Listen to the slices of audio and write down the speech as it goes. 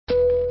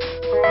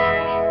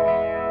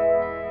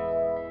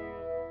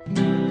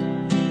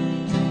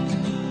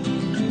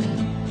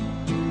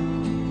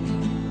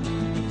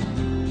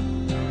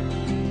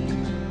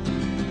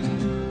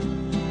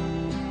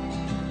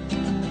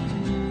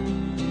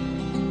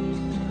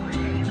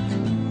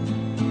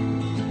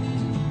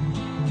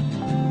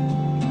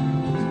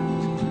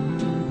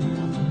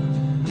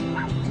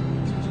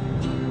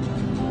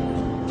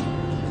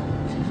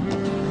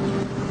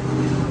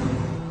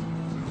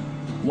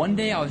One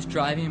day I was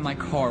driving in my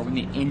car when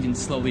the engine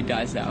slowly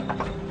dies out,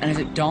 and as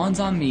it dawns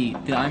on me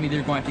that I'm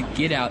either going to have to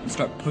get out and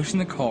start pushing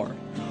the car,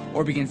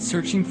 or begin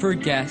searching for a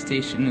gas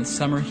station in the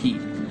summer heat,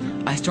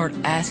 I start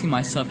asking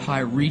myself how I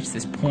reached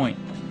this point.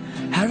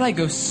 How did I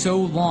go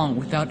so long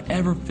without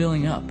ever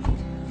filling up?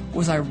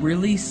 Was I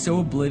really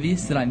so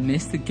oblivious that I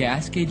missed the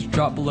gas gauge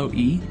drop below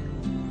E?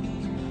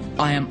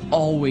 I am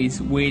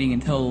always waiting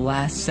until the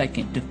last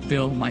second to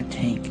fill my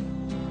tank.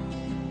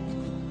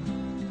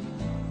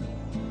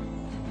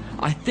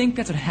 I think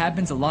that's what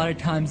happens a lot of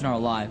times in our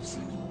lives.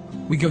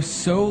 We go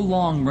so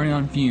long running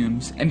on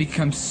fumes and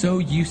become so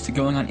used to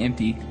going on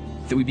empty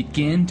that we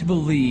begin to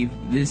believe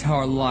this is how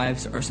our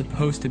lives are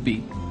supposed to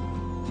be.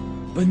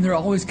 But then there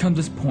always comes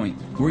this point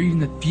where even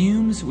the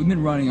fumes we've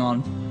been running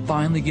on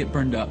finally get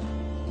burned up.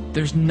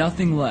 There's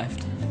nothing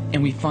left,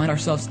 and we find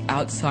ourselves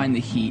outside in the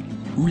heat,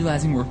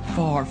 realizing we're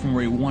far from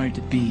where we wanted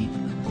to be.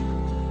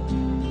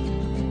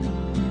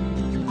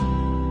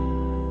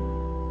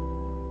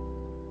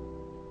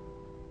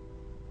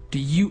 Do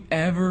you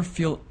ever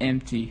feel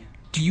empty?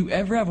 Do you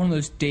ever have one of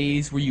those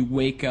days where you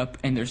wake up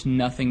and there's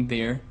nothing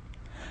there?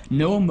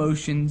 No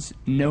emotions,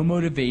 no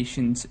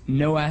motivations,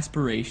 no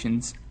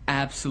aspirations,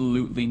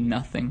 absolutely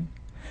nothing.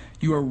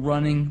 You are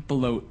running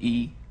below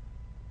E.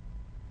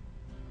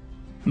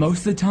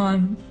 Most of the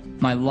time,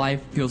 my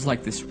life feels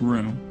like this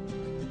room.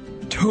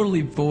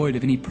 Totally void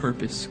of any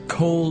purpose,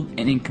 cold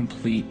and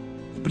incomplete.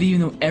 But even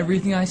though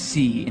everything I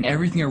see and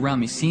everything around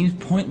me seems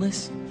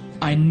pointless,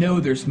 I know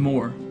there's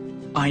more.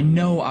 I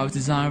know I was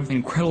designed with an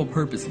incredible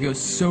purpose that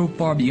goes so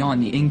far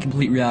beyond the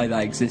incomplete reality that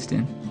I exist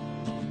in.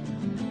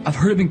 I've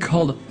heard it been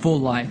called a full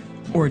life,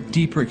 or a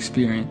deeper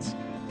experience.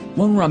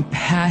 One where I'm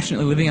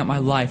passionately living out my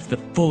life to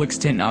the full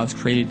extent I was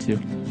created to.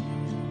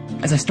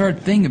 As I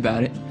started thinking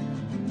about it,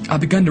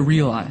 I've begun to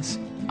realize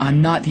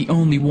I'm not the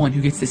only one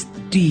who gets this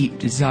deep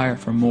desire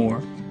for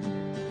more.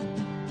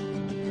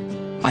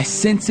 I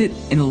sense it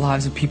in the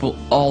lives of people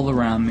all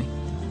around me.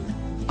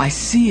 I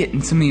see it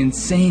in some of the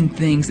insane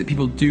things that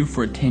people do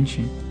for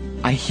attention.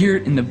 I hear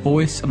it in the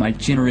voice of my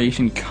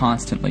generation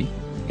constantly.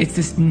 It's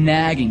this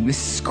nagging, this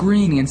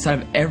screaming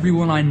inside of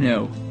everyone I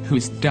know who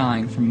is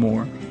dying for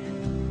more.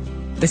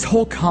 This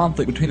whole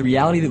conflict between the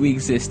reality that we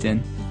exist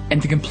in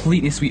and the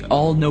completeness we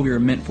all know we are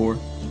meant for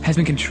has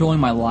been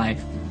controlling my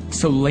life.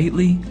 So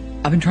lately,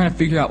 I've been trying to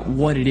figure out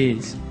what it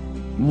is,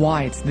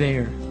 why it's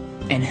there,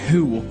 and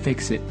who will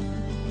fix it.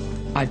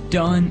 I've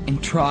done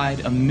and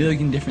tried a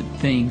million different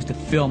things to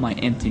fill my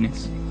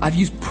emptiness. I've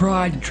used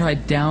pride to try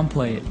to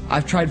downplay it.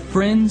 I've tried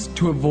friends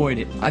to avoid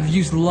it. I've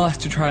used lust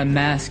to try to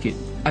mask it.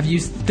 I've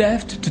used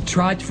theft to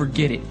try to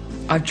forget it.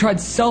 I've tried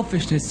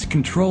selfishness to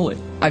control it.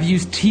 I've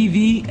used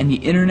TV and the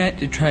internet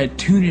to try to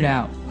tune it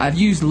out. I've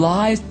used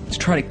lies to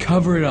try to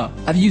cover it up.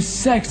 I've used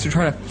sex to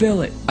try to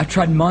fill it. I've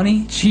tried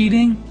money,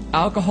 cheating,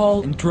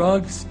 alcohol and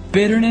drugs,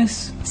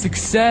 bitterness,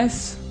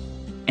 success,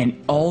 and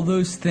all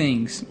those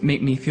things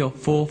make me feel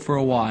full for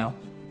a while.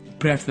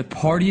 But after the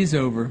party is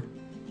over,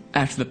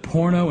 after the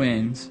porno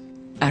ends,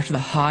 after the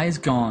high is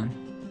gone,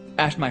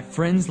 after my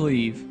friends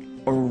leave,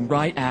 or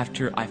right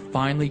after I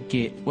finally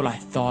get what I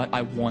thought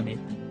I wanted,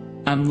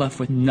 I'm left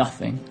with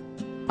nothing.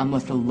 I'm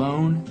left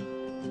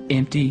alone,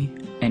 empty,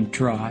 and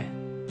dry.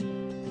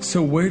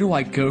 So where do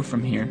I go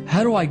from here?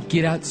 How do I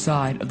get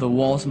outside of the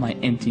walls of my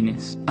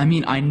emptiness? I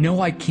mean, I know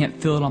I can't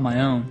fill it on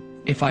my own.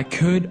 If I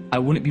could, I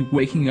wouldn't be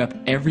waking up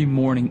every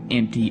morning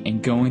empty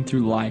and going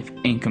through life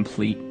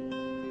incomplete.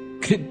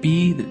 Could it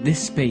be that this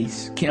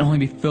space can only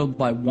be filled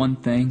by one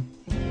thing?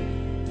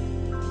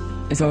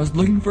 As I was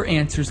looking for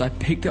answers, I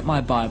picked up my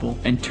Bible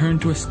and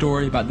turned to a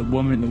story about the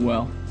woman in the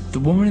well. The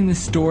woman in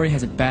this story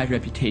has a bad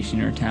reputation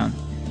in her town.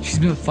 She's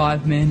been with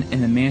 5 men,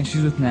 and the man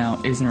she's with now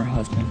isn't her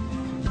husband.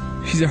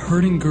 She's a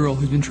hurting girl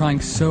who's been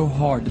trying so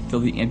hard to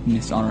fill the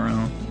emptiness on her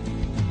own.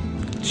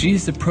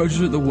 Jesus approaches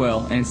her at the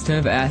well, and instead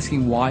of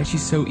asking why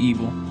she's so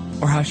evil,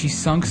 or how she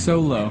sunk so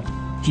low,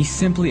 he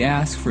simply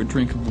asks for a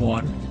drink of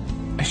water.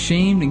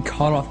 Ashamed and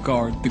caught off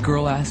guard, the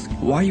girl asks,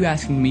 "Why are you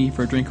asking me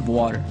for a drink of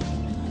water?"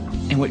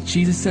 And what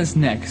Jesus says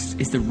next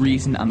is the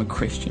reason I'm a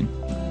Christian.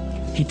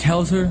 He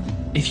tells her,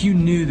 if you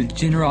knew the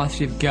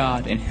generosity of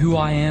God and who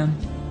I am,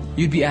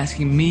 you'd be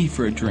asking me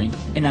for a drink,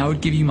 and I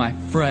would give you my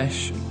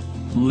fresh,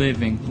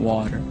 living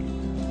water.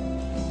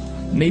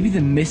 Maybe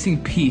the missing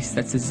piece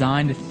that's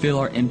designed to fill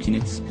our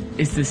emptiness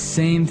is the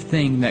same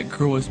thing that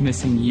girl was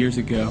missing years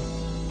ago.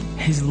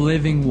 His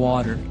living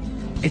water.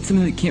 It's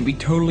something that can't be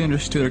totally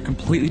understood or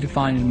completely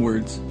defined in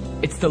words.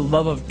 It's the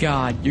love of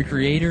God, your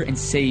Creator and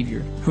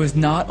Savior, who has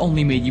not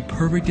only made you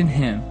perfect in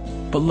Him,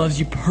 but loves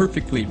you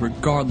perfectly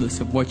regardless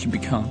of what you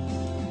become.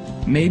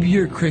 Maybe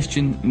you're a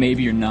Christian,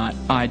 maybe you're not,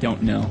 I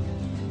don't know.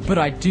 But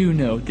I do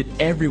know that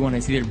everyone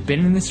has either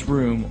been in this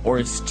room or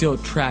is still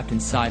trapped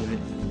inside of it.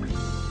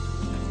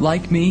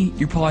 Like me,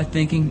 you're probably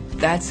thinking,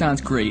 that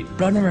sounds great,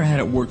 but I've never had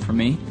it work for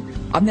me.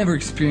 I've never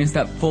experienced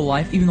that full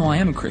life even though I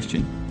am a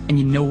Christian. And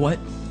you know what?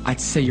 I'd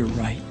say you're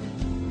right.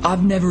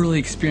 I've never really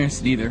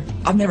experienced it either.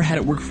 I've never had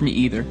it work for me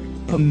either.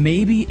 But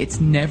maybe it's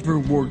never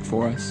worked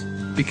for us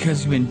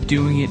because we've been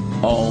doing it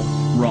all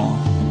wrong.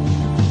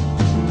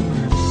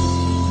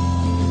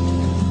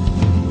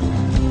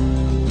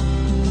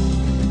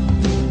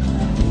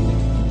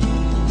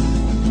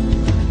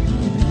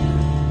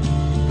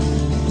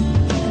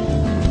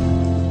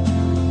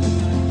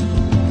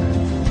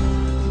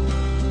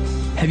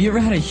 ever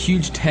had a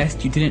huge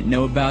test you didn't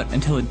know about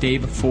until the day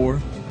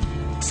before?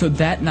 So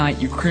that night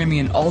you're cramming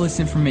in all this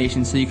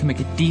information so you can make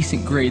a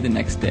decent grade the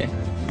next day.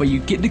 But you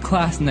get to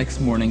class the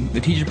next morning, the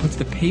teacher puts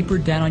the paper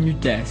down on your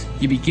desk,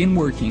 you begin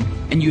working,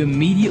 and you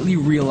immediately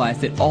realize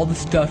that all the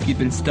stuff you'd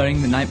been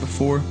studying the night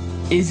before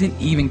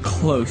isn't even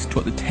close to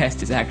what the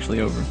test is actually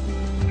over.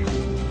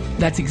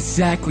 That's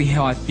exactly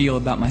how I feel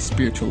about my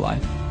spiritual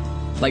life.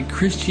 Like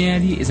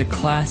Christianity is a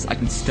class I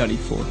can study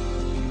for.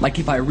 Like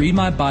if I read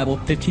my Bible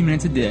 15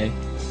 minutes a day,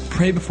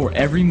 pray before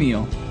every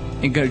meal,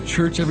 and go to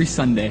church every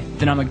Sunday,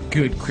 then I'm a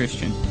good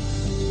Christian.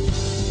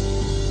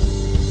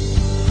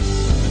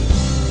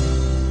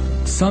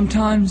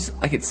 Sometimes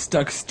I get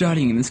stuck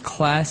studying in this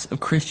class of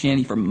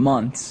Christianity for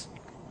months,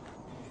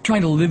 trying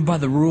to live by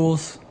the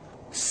rules,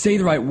 say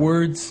the right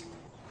words,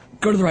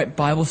 go to the right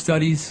Bible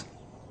studies,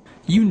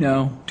 you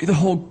know, do the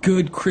whole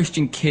good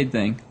Christian kid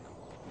thing.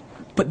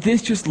 But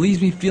this just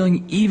leaves me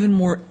feeling even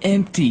more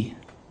empty.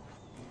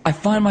 I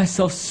find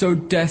myself so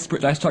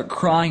desperate that I start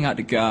crying out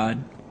to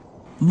God,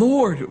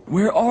 "Lord,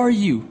 where are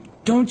you?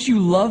 Don't you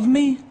love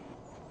me?"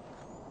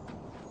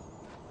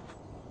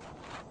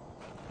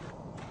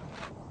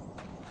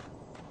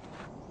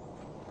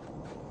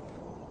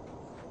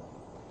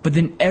 But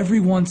then every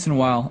once in a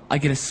while, I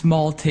get a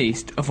small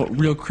taste of what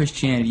real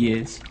Christianity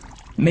is.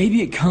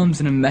 Maybe it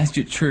comes in a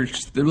message at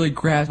church that really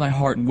grabs my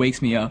heart and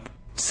wakes me up.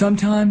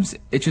 Sometimes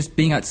it's just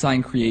being outside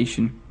in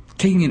creation,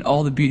 taking in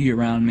all the beauty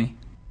around me.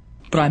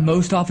 But I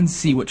most often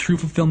see what true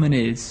fulfillment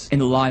is in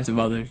the lives of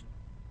others.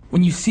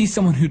 When you see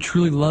someone who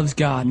truly loves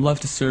God and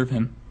loves to serve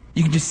Him,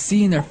 you can just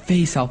see in their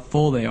face how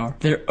full they are.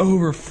 They're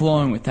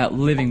overflowing with that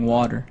living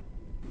water.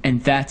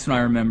 And that's when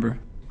I remember,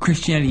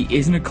 Christianity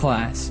isn't a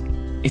class,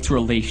 it's a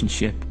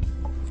relationship.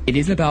 It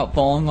isn't about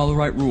following all the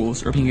right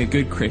rules or being a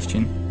good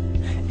Christian.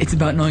 It's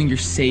about knowing your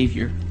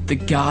Savior, the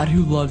God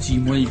who loves you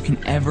more than you can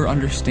ever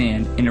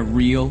understand in a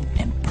real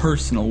and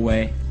personal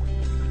way.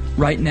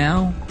 Right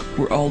now,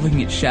 we're all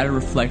looking at shattered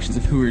reflections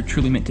of who we're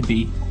truly meant to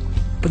be.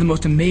 But the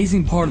most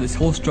amazing part of this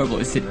whole struggle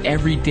is that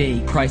every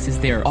day Christ is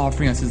there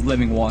offering us His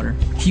living water.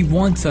 He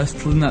wants us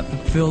to live in that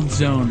fulfilled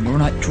zone where we're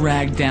not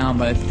dragged down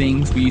by the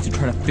things we use to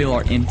try to fill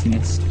our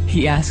emptiness.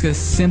 He asks us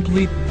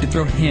simply to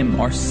throw Him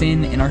our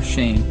sin and our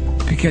shame,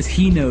 because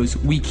He knows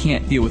we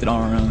can't deal with it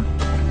on our own.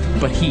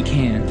 But He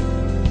can.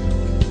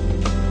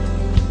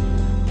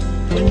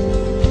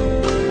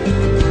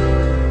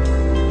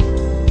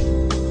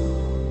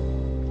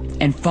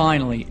 And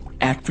finally,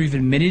 after we've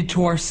admitted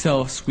to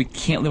ourselves we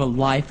can't live a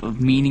life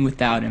of meaning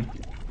without Him,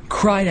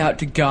 cried out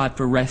to God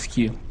for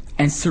rescue,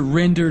 and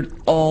surrendered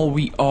all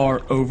we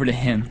are over to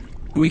Him,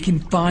 we can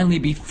finally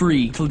be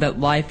free to live that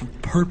life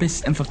of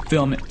purpose and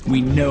fulfillment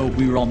we know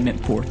we were all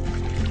meant for.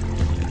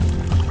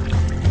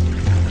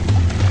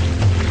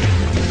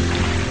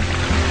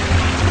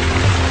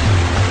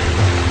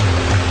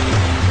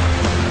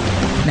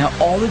 Now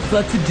all that's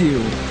left to do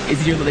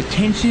is either let the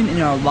tension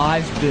in our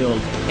lives build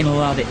and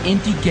allow the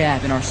empty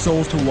gap in our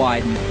souls to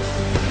widen,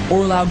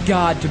 or allow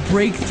God to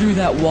break through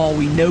that wall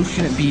we know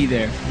shouldn't be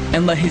there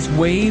and let His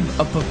wave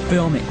of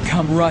fulfillment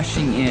come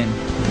rushing in.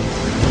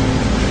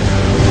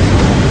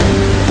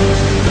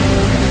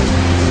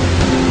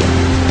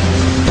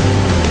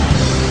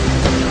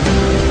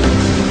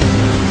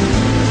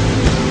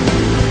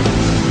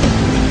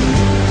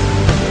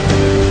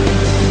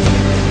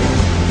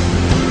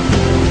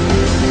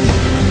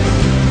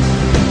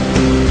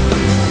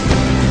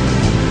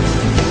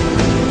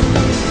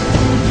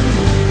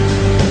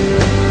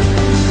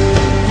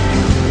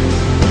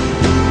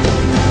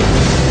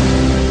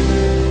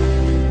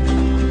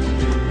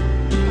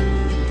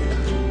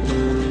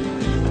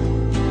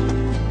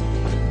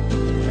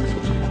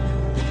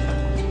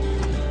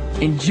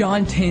 In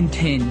John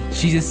 10:10,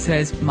 Jesus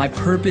says, "My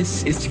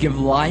purpose is to give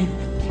life,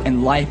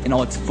 and life in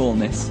all its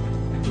fullness."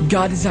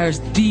 God desires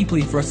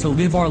deeply for us to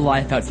live our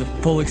life out to the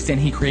full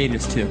extent He created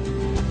us to.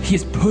 He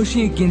is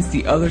pushing against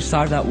the other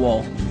side of that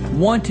wall,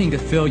 wanting to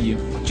fill you,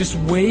 just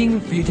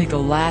waiting for you to take the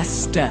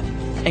last step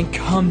and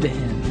come to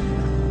Him.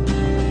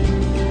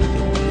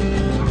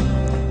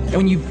 And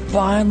when you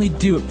finally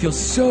do, it feels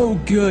so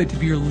good to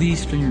be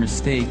released from your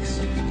mistakes,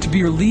 to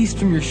be released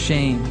from your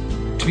shame,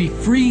 to be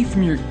free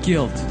from your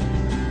guilt.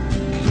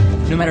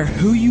 No matter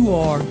who you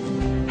are,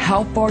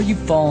 how far you've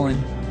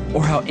fallen,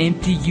 or how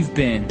empty you've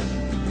been,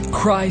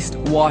 Christ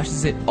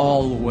washes it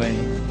all away.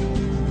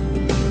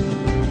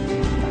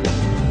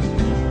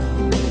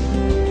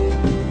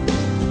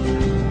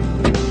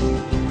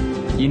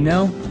 You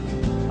know,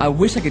 I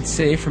wish I could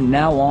say from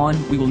now on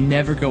we will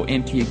never go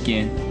empty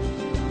again.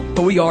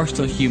 But we are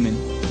still human.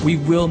 We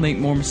will make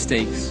more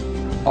mistakes.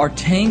 Our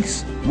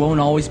tanks won't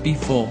always be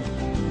full.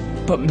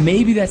 But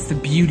maybe that's the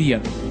beauty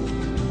of it.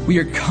 We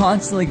are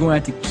constantly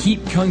going to have to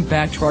keep coming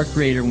back to our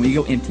Creator when we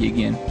go empty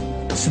again,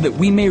 so that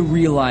we may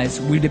realize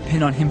we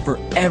depend on Him for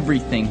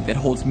everything that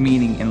holds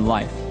meaning in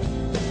life.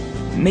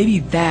 Maybe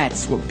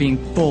that's what being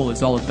full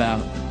is all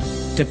about.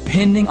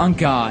 Depending on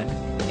God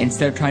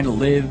instead of trying to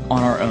live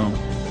on our own.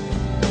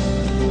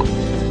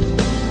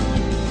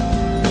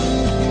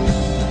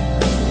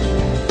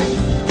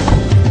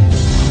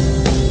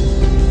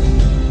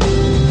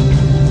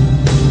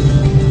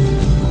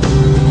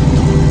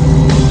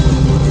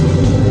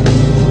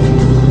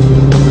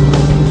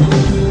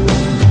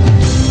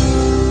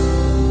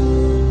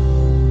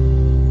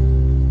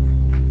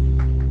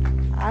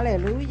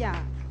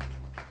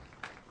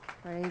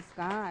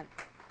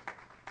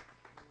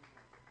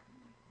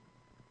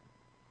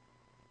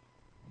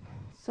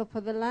 So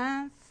for the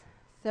last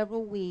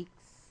several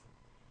weeks,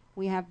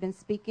 we have been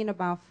speaking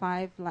about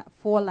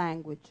four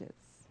languages.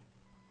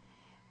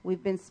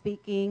 We've been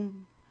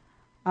speaking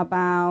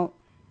about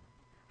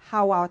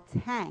how our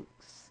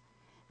tanks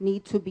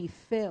need to be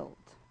filled.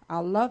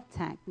 Our love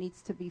tank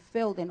needs to be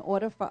filled in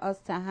order for us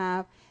to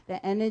have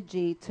the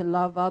energy to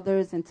love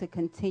others and to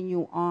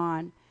continue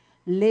on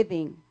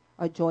living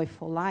a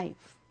joyful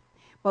life.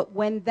 But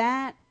when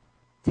that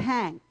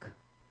tank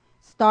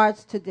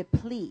starts to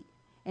deplete,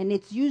 and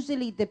it's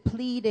usually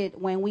depleted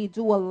when we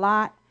do a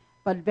lot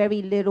but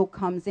very little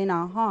comes in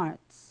our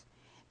hearts,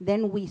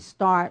 then we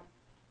start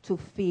to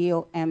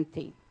feel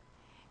empty.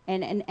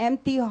 And an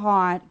empty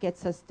heart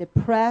gets us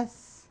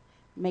depressed,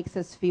 makes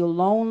us feel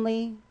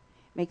lonely,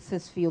 makes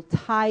us feel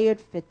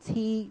tired,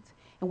 fatigued,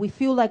 and we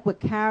feel like we're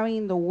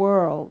carrying the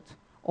world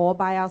all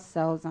by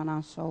ourselves on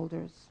our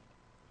shoulders.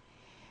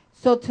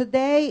 So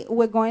today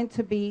we're going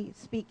to be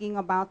speaking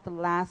about the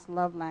last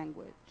love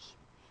language.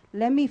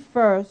 Let me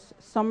first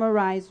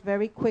summarize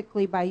very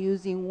quickly by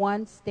using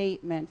one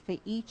statement for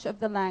each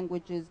of the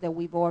languages that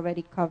we've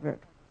already covered.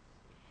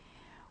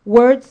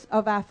 Words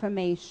of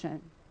affirmation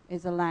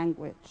is a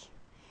language.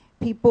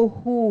 People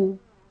who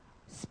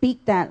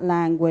speak that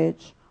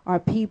language are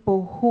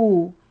people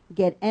who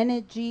get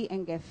energy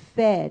and get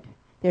fed.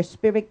 Their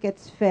spirit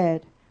gets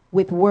fed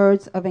with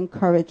words of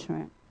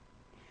encouragement.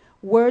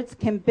 Words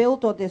can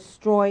build or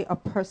destroy a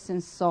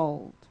person's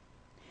soul.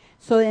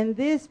 So in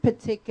this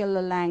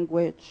particular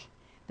language,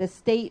 the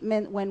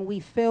statement when we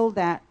fill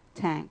that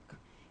tank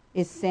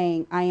is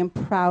saying, I am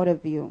proud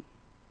of you.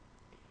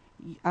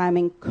 I'm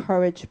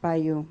encouraged by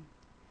you.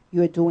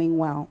 You're doing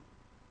well.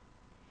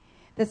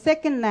 The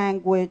second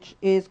language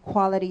is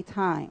quality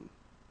time.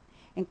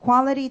 And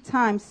quality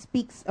time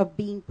speaks of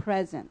being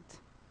present,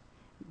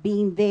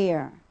 being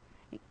there,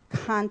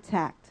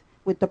 contact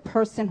with the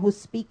person who's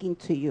speaking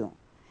to you.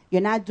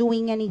 You're not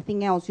doing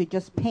anything else. You're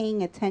just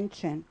paying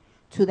attention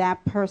to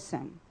that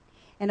person.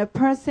 And a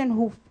person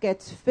who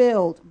gets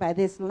filled by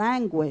this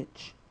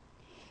language,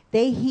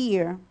 they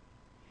hear,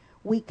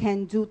 we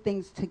can do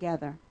things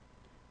together.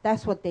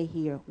 That's what they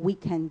hear. We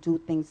can do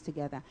things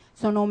together.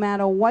 So no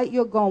matter what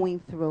you're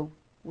going through,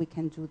 we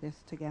can do this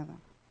together.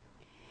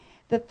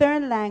 The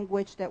third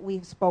language that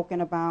we've spoken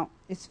about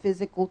is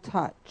physical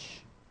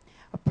touch.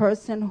 A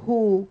person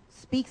who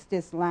speaks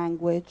this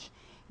language,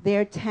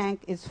 their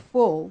tank is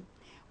full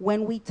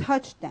when we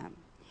touch them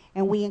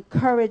and we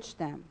encourage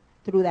them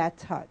through that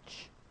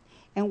touch.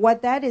 And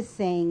what that is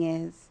saying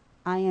is,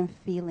 I am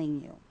feeling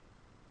you.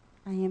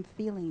 I am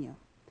feeling you.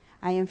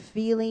 I am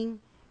feeling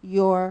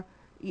your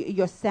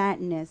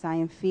sadness. I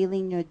am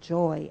feeling your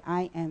joy.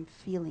 I am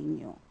feeling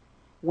you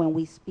when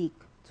we speak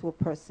to a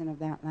person of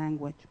that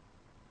language.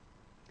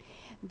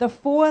 The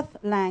fourth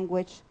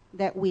language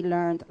that we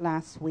learned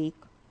last week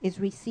is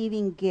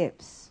receiving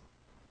gifts.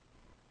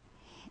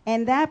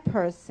 And that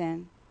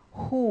person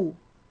who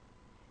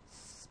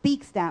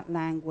speaks that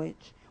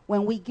language,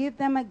 when we give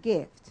them a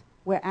gift,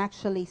 we're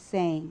actually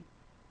saying,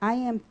 I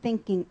am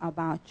thinking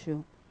about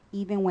you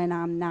even when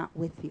I'm not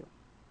with you.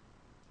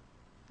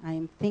 I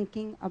am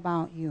thinking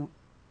about you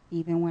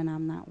even when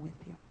I'm not with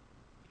you.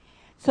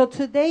 So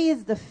today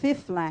is the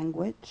fifth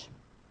language.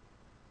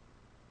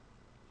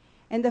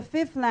 And the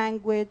fifth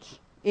language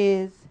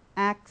is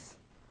acts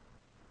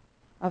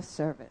of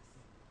service.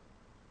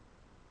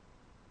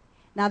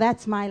 Now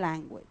that's my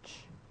language.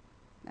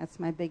 That's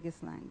my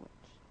biggest language.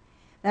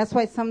 That's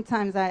why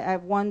sometimes I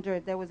wonder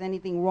if there was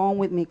anything wrong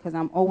with me, because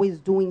I'm always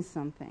doing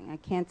something. I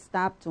can't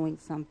stop doing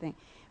something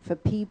for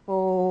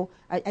people.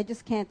 I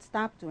just can't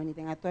stop doing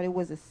anything. I thought it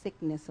was a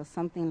sickness or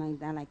something like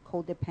that, like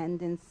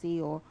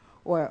codependency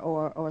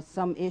or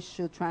some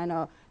issue, trying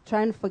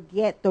to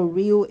forget the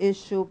real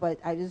issue, but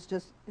I just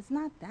it's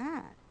not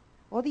that.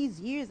 All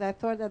these years I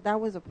thought that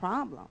was a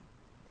problem.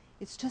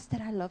 It's just that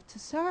I love to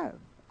serve.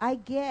 I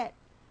get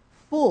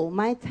full.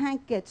 My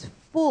tank gets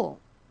full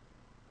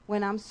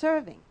when I'm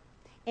serving.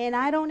 And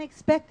I don't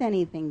expect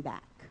anything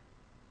back.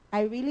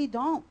 I really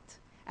don't.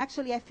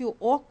 Actually, I feel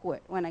awkward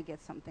when I get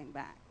something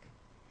back.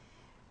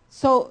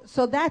 So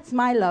that's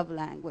my love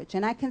language.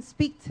 And I can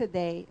speak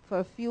today for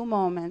a few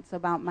moments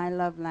about my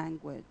love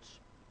language.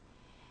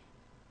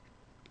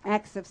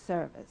 Acts of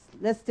service.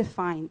 Let's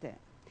define it.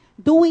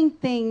 Doing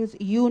things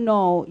you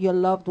know your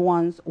loved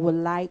ones would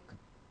like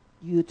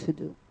you to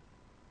do.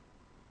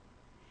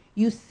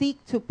 You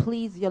seek to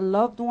please your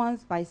loved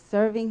ones by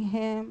serving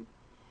him,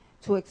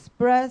 to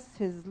express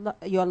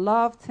your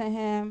love to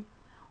him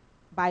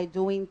by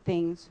doing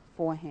things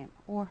for him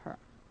or her.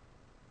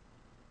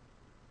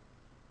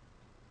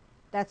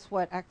 That's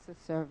what acts of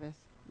service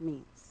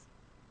means.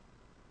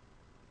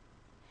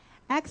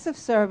 Acts of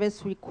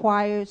service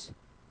requires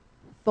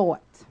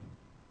thought,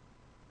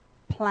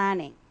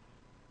 planning.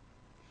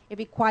 It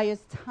requires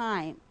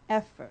time,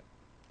 effort,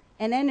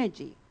 and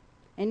energy.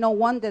 And no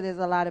wonder there's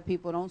a lot of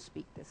people who don't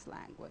speak this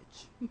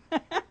language.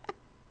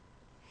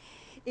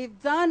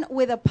 If done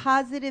with a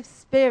positive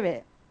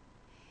spirit,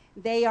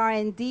 they are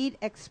indeed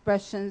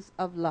expressions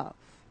of love.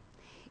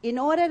 In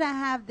order to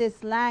have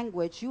this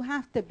language, you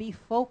have to be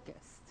focused.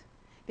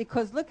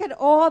 Because look at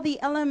all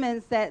the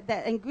elements that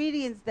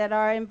ingredients that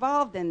are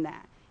involved in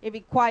that. It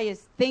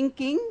requires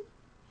thinking.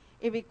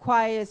 It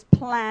requires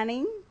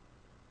planning.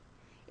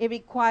 It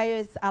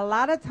requires a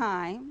lot of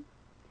time,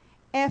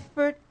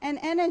 effort, and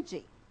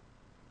energy.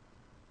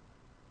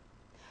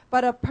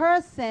 But a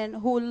person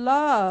who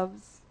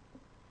loves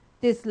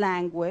this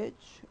language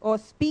or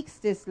speaks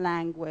this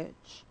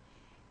language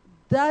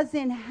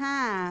doesn't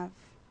have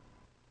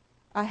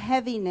a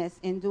heaviness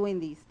in doing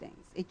these things.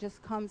 It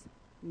just comes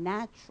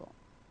natural.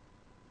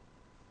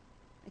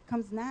 It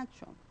comes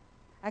natural.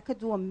 I could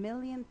do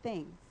 1,000,000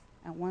 things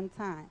at one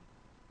time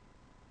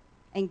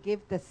and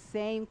give the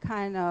same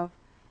kind of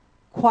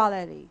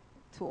quality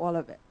to all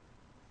of it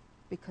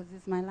because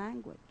it's my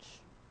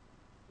language.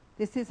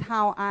 This is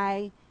how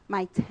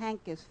my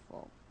tank is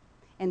full.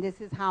 And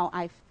this is how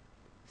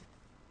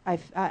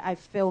I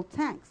fill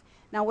tanks.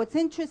 Now, what's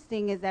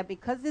interesting is that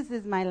because this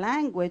is my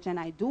language and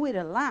I do it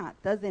a lot,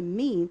 doesn't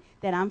mean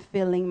that I'm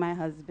filling my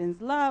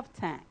husband's love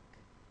tank.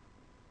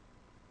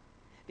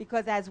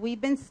 Because as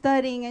we've been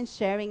studying and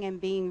sharing and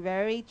being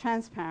very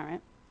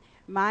transparent,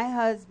 my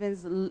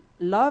husband's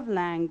love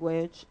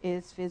language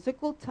is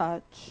physical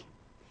touch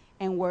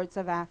and words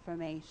of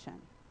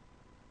affirmation,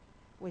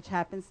 which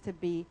happens to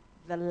be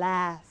the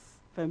last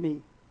for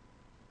me.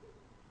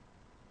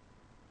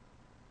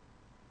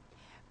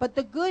 But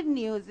the good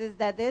news is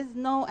that there's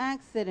no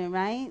accident,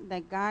 right?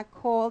 That God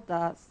called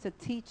us to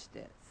teach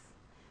this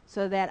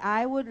so that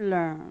I would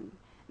learn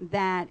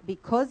that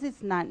because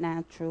it's not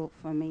natural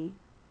for me,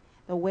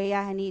 the way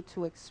I need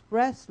to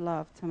express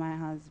love to my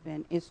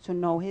husband is to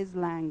know his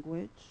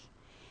language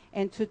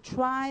and to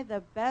try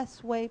the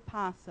best way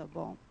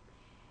possible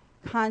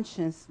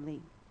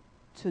consciously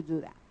to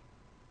do that.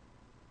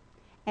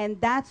 And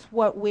that's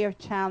what we're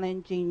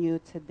challenging you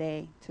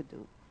today to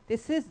do.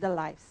 This is the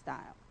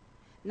lifestyle.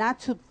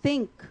 Not to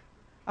think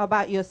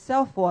about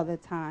yourself all the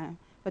time,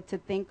 but to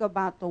think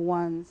about the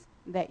ones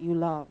that you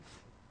love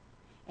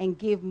and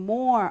give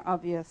more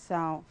of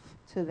yourself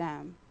to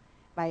them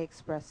by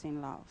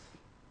expressing love.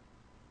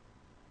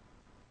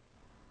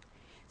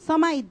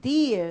 Some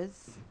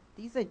ideas,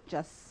 these are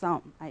just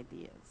some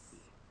ideas,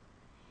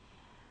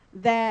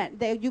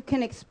 that you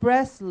can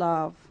express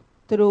love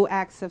through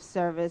acts of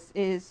service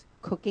is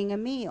cooking a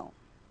meal,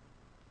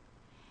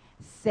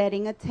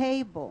 setting a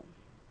table,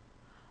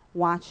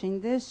 washing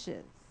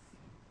dishes,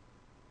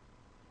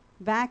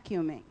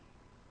 vacuuming.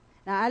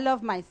 Now, I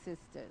love my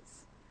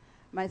sisters.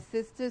 My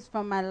sisters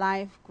from my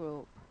life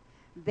group,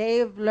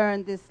 they've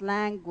learned this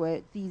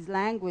language, these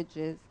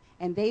languages,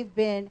 and they've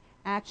been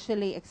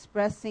actually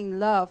expressing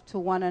love to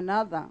one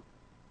another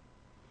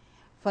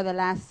for the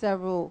last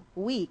several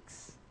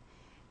weeks,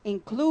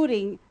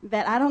 including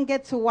that I don't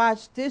get to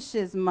wash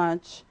dishes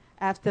much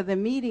after the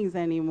meetings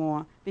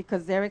anymore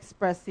because they're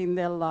expressing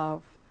their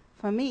love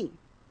for me.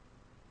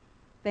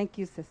 Thank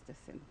you, Sister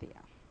Cynthia.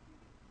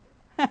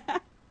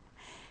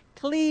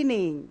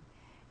 Cleaning,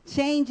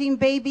 changing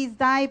babies'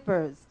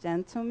 diapers.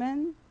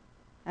 Gentlemen,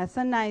 that's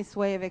a nice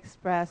way of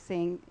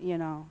expressing,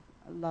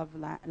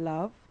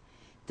 love.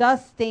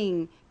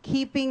 Dusting,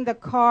 keeping the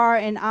car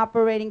in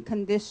operating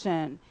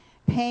condition,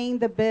 paying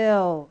the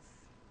bills,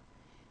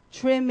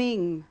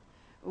 trimming,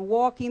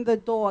 walking the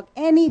dog,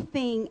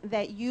 anything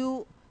that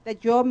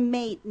your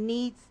mate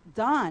needs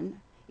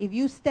done, if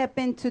you step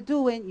into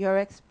doing, you're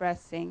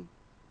expressing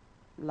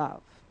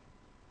love.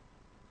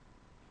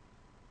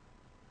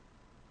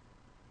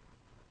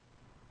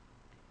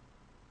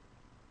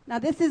 Now,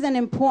 this is an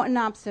important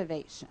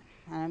observation.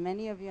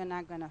 Many of you are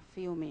not going to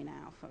feel me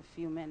now for a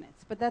few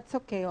minutes, but that's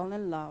okay, all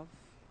in love.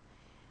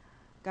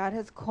 God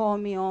has called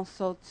me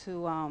also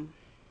to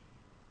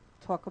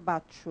talk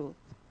about truth.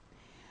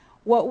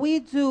 What we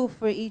do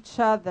for each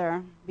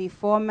other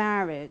before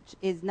marriage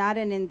is not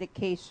an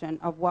indication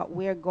of what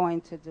we're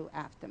going to do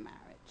after marriage.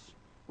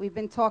 We've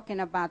been talking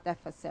about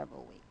that for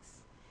several weeks.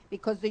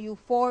 Because the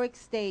euphoric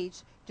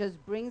stage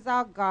just brings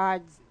our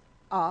guards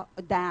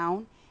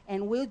down,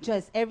 and we'll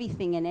just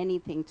everything and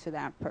anything to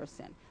that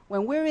person.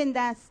 When we're in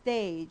that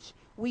stage,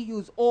 we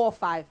use all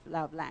 5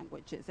 love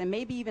languages, and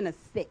maybe even a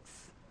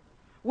 6th.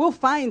 We'll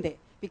find it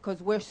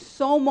because we're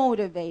so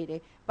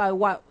motivated by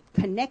what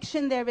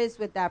connection there is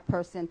with that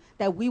person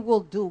that we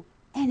will do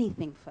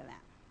anything for them.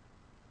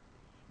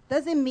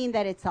 Doesn't mean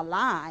that it's a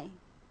lie.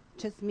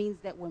 Just means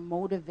that we're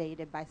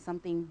motivated by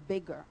something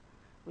bigger,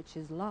 which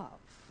is love.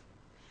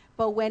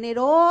 But when it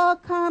all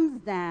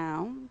comes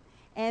down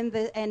and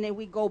then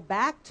we go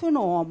back to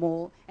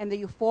normal and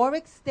the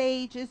euphoric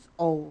stage is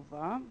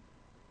over,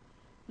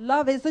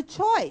 love is a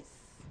choice.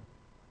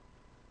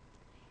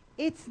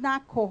 It's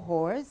not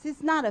coerced.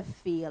 It's not a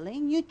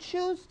feeling. You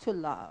choose to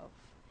love.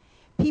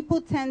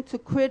 People tend to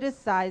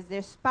criticize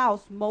their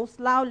spouse most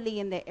loudly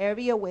in the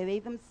area where they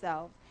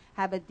themselves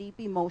have a deep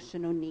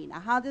emotional need. Now,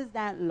 how does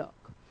that look?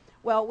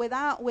 Well,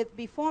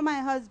 before my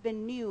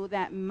husband knew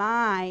that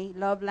my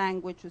love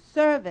language was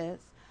service,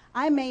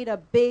 I made a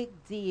big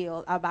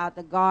deal about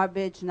the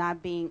garbage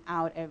not being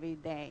out every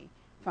day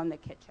from the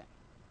kitchen.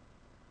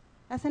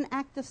 That's an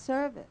act of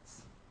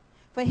service.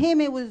 For him,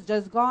 it was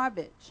just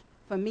garbage.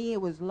 For me,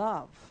 it was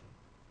love.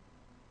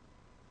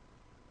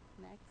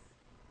 Next.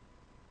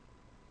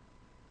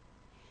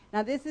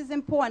 Now, this is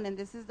important, and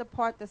this is the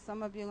part that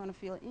some of you are going to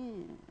feel,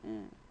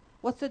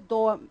 What's a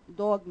doormat?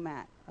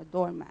 A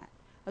doormat.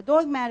 A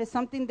doormat is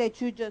something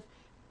that you just,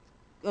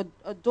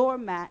 a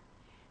doormat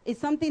is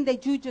something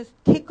that you just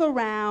kick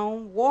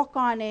around, walk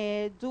on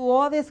it, do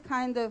all this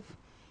kind of,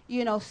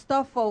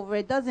 stuff over.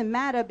 It doesn't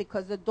matter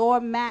because the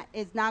doormat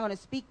is not going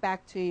to speak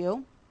back to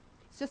you.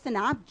 It's just an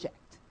object.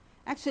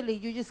 Actually,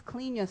 you just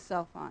clean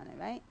yourself on it,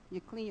 right? You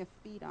clean your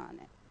feet on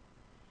it.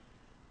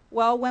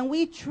 Well, when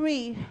we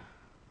treat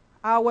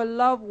our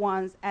loved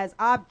ones as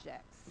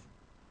objects,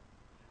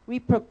 we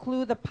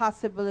preclude the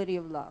possibility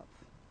of love.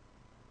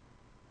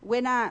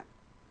 We're not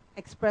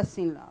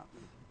expressing love.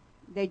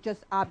 They're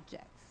just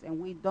objects, and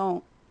we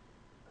don't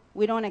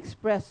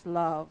express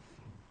love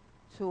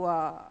to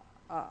a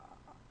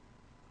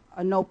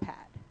notepad.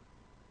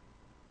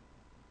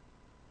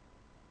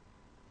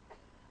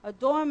 A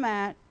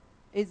doormat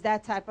is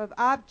that type of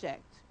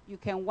object. You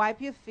can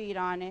wipe your feet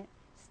on it,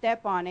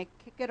 step on it,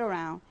 kick it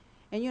around.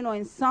 And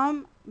in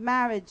some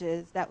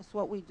marriages, that's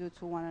what we do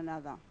to one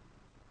another.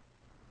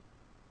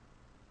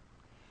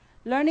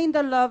 Learning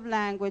the love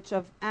language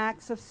of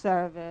acts of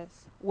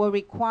service will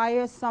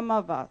require some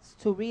of us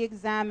to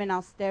re-examine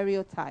our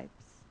stereotypes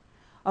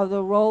of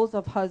the roles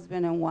of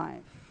husband and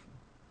wife.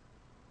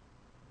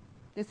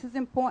 This is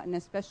important,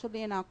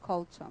 especially in our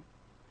culture.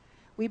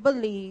 We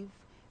believe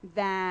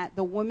that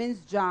the woman's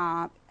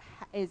job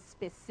is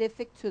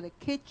specific to the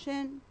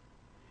kitchen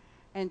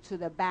and to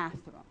the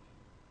bathroom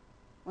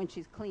when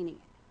she's cleaning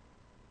it,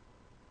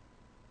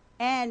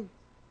 and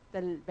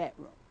the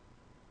bedroom.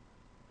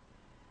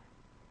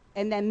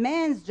 And then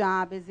man's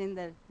job is in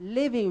the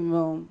living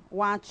room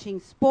watching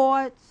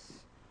sports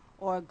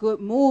or a good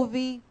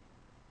movie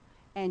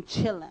and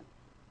chilling.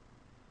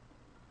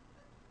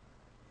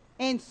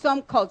 In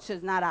some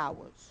cultures, not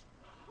ours.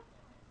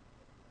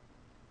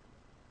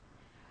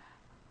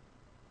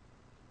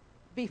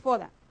 Before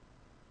that,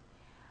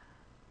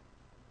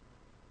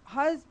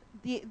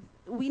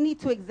 we need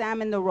to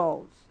examine the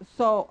roles.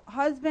 So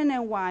husband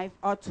and wife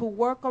are to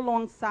work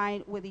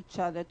alongside with each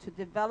other to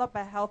develop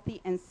a healthy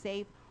and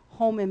safe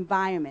home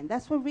environment.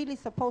 That's what's really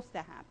supposed to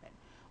happen,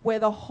 where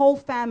the whole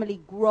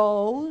family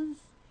grows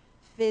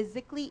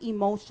physically,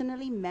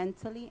 emotionally,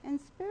 mentally, and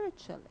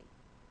spiritually.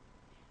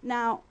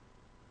 Now,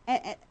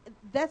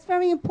 that's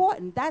very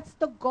important. That's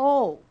the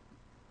goal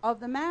of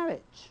the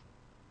marriage.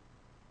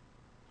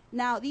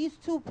 Now, these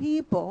two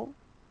people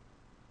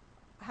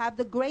have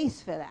the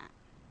grace for that.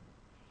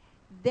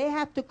 They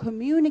have to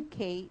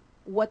communicate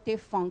what their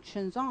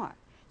functions are.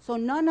 So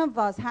none of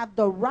us have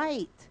the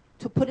right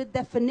to put a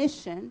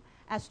definition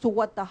as to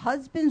what the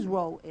husband's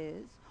role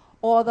is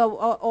or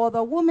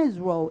the woman's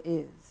role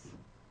is.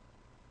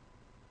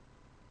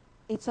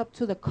 It's up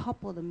to the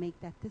couple to make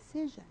that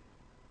decision.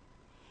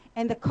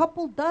 And the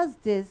couple does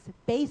this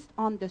based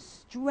on the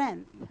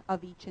strength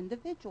of each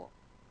individual.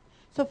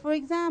 So, for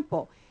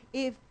example,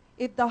 if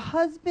the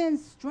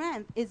husband's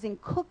strength is in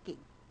cooking,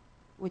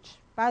 which,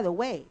 by the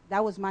way,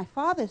 that was my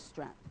father's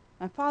strength.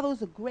 My father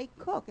was a great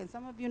cook, and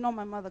some of you know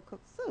my mother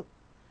cooked soup.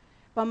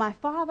 But my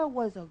father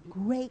was a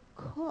great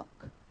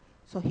cook,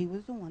 so he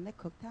was the one that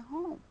cooked at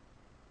home.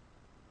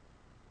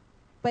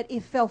 But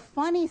it felt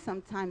funny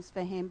sometimes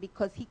for him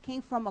because he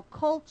came from a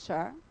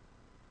culture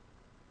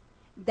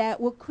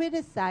that would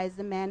criticize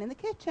the man in the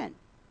kitchen.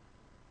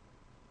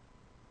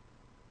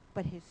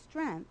 But his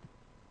strength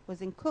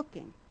was in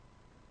cooking.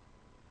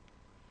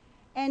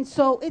 And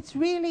so it's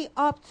really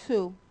up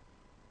to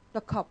the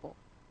couple.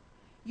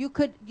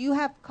 You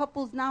have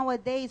couples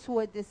nowadays who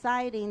are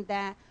deciding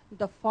that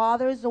the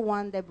father is the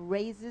one that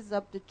raises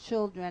up the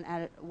children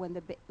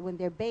when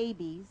they're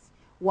babies,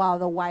 while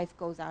the wife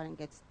goes out and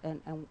gets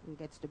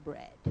the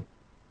bread.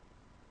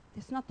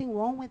 There's nothing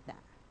wrong with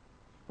that,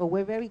 but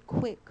we're very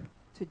quick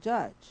to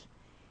judge.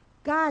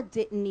 God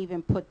didn't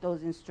even put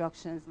those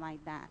instructions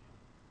like that.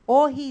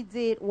 All he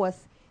did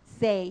was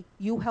say,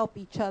 you help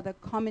each other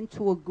come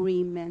into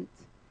agreement,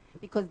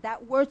 because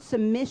that word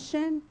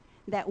submission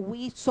that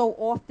we so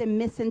often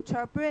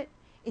misinterpret,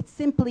 it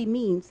simply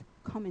means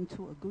come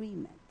into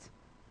agreement.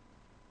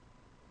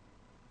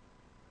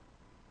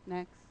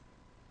 Next.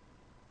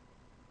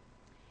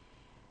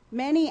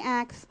 Many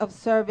acts of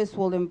service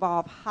will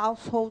involve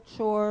household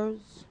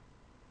chores,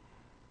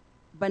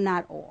 but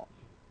not all.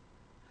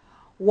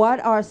 What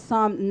are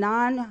some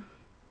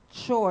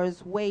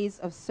non-chores ways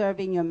of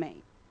serving your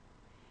mate?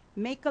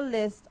 Make a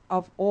list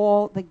of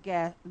all the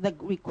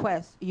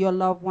requests your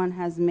loved one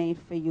has made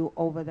for you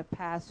over the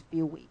past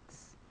few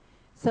weeks.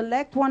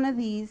 Select one of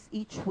these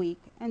each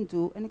week and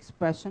do an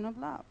expression of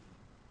love.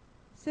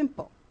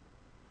 Simple.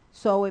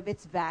 So if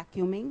it's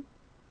vacuuming,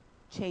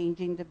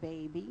 changing the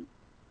baby,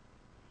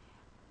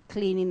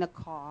 cleaning the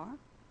car,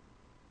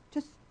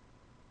 just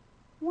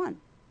one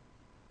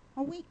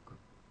a week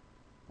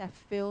that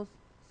fills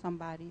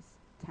somebody's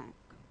tank.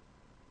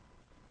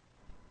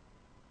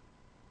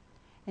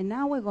 And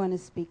now we're going to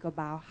speak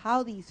about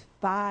how these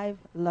 5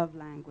 love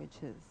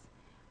languages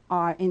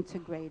are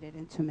integrated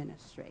into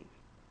ministry.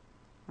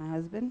 My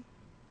husband.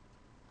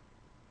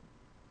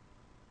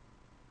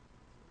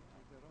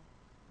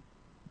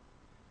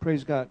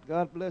 Praise God.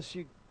 God bless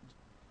you.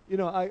 You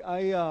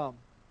know,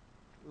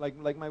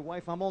 like my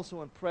wife, I'm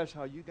also impressed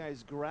how you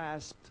guys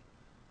grasped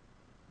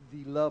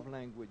the love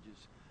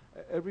languages.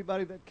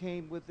 Everybody that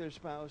came with their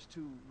spouse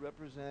to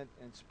represent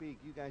and speak,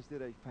 you guys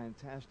did a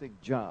fantastic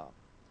job.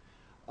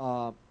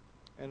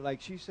 And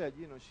like she said,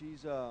 you know,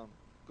 she's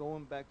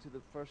going back to the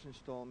first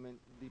installment,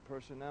 the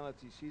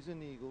personality. She's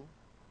an eagle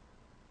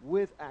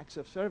with acts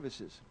of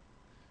services.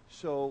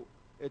 So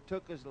it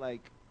took us like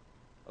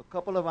a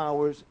couple of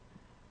hours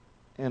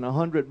and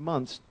 100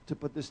 months to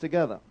put this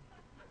together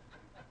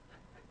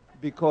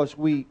because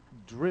we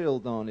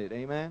drilled on it.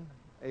 Amen?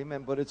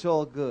 Amen. But it's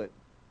all good.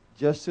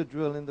 Just to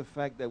drill in the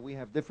fact that we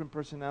have different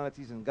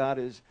personalities and God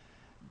is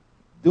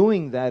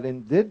doing that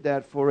and did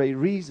that for a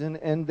reason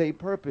and a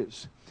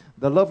purpose.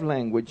 The love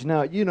language.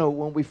 Now, you know,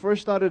 when we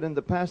first started and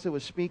the pastor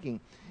was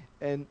speaking,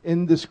 and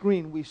in the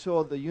screen we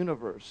saw the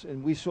universe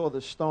and we saw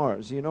the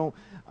stars. You know,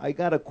 I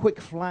got a quick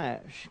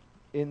flash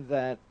in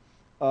that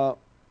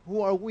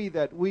who are we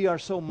that we are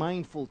so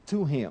mindful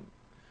to Him?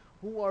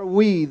 Who are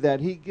we that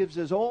He gives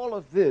us all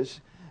of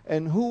this?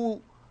 And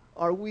who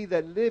are we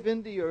that live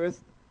in the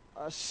earth,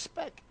 a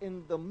speck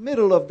in the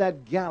middle of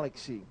that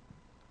galaxy?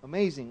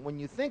 Amazing. When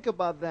you think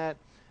about that,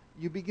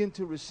 you begin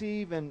to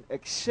receive and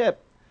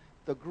accept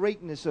the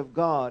greatness of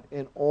God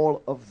in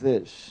all of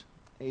this.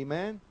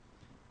 Amen?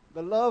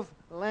 The love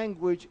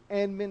language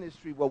and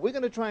ministry. What we're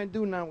going to try and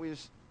do now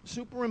is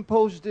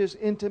superimpose this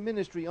into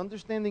ministry,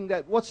 understanding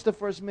that what's the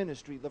first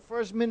ministry? The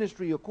first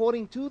ministry,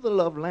 according to the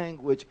love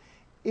language,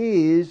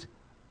 is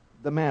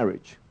the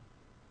marriage.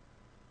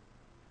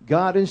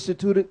 God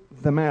instituted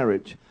the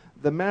marriage.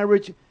 The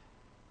marriage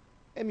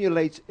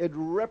emulates, it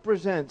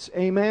represents,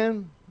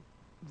 amen,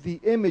 the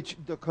image,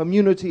 the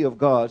community of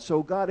God.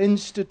 So God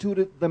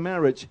instituted the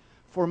marriage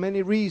for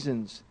many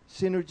reasons.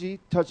 Synergy,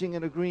 touching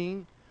and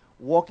agreeing,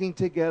 walking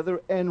together,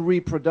 and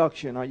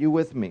reproduction. Are you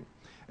with me?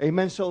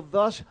 Amen. So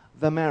thus,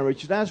 the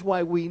marriage. That's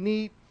why we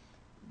need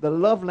the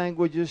love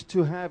languages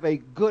to have a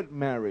good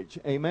marriage.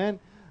 Amen.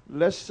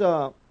 Let's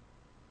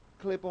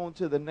clip on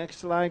to the next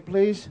slide,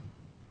 please.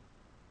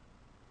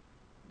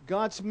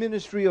 God's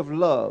ministry of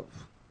love.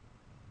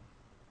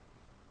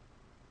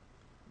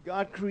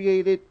 God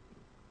created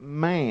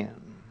man.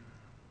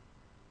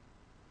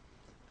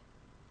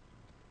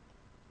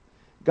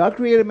 God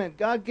created man.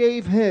 God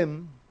gave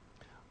him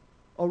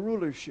a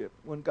rulership.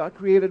 When God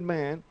created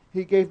man,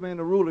 He gave man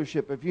a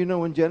rulership. If you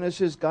know in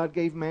Genesis, God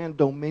gave man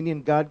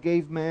dominion. God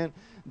gave man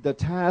the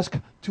task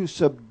to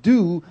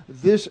subdue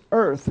this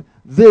earth,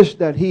 this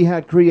that He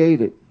had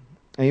created.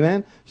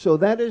 Amen? So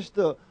that is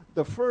the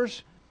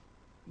first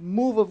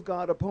move of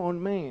God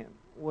upon man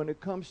when it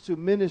comes to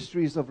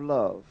ministries of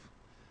love.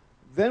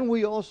 Then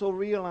we also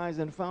realized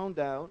and found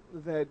out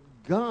that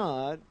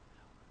God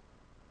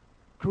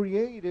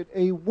created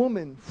a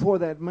woman for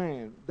that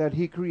man that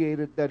He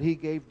created, that He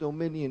gave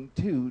dominion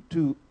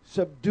to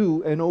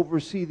subdue and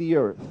oversee the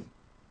earth.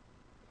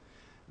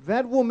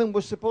 That woman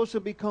was supposed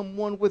to become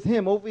one with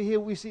Him. Over here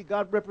we see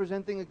God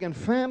representing again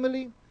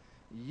family,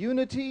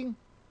 unity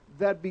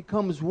that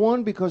becomes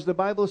one, because the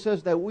Bible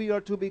says that we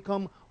are to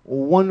become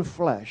one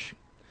flesh.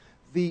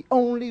 The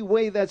only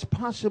way that's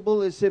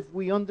possible is if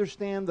we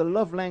understand the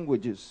love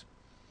languages,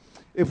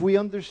 if we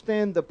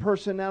understand the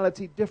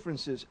personality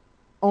differences.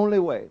 Only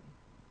way.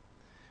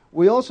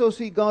 We also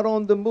see God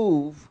on the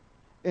move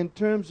in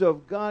terms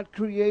of God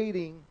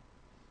creating,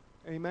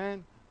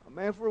 amen, a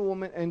man for a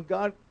woman, and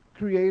God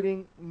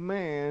creating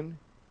man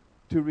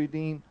to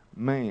redeem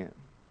man.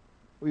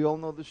 We all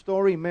know the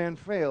story. Man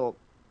failed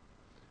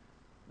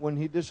when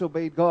he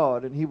disobeyed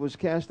God, and he was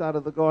cast out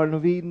of the Garden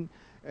of Eden,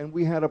 and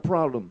we had a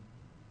problem.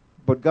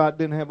 But God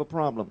didn't have a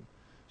problem.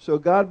 So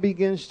God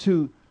begins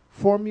to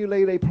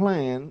formulate a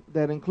plan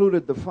that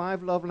included the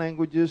 5 love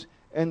languages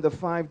and the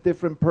 5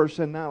 different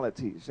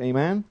personalities.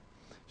 Amen?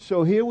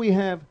 So here we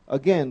have,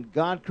 again,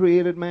 God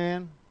created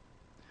man.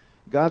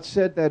 God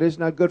said that it's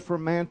not good for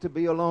man to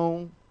be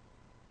alone,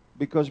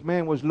 because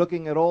man was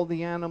looking at all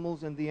the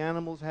animals, and the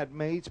animals had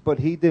mates, but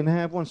he didn't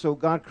have one. So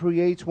God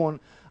creates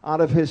one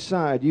out of his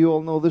side. You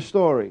all know the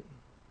story.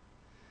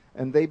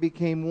 And they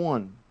became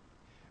one.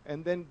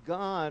 And then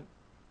God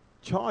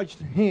charged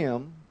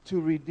him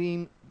to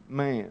redeem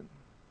man.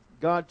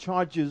 God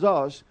charges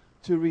us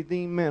to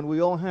redeem man.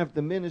 We all have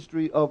the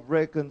ministry of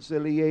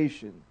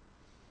reconciliation.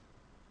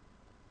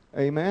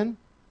 Amen?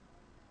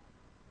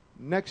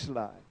 Next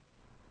slide.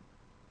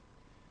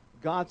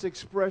 God's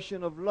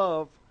expression of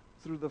love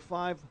through the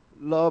 5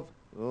 love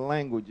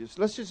languages.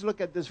 Let's just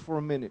look at this for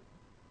a minute.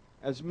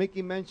 As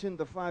Mickey mentioned,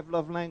 the 5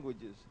 love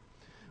languages.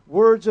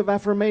 Words of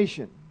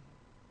affirmation.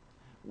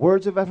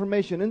 Words of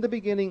affirmation. In the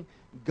beginning,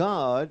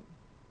 God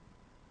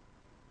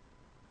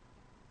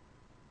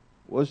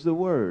was the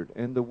Word,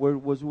 and the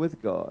Word was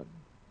with God.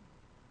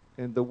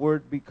 And the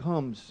Word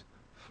becomes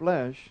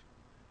flesh,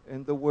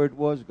 and the Word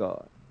was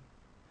God.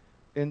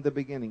 In the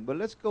beginning. But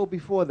let's go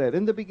before that.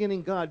 In the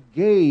beginning, God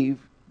gave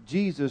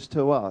Jesus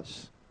to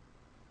us.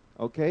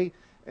 Okay?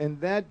 And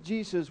that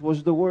Jesus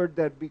was the Word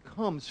that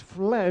becomes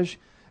flesh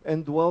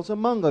and dwells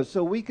among us.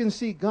 So we can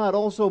see God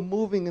also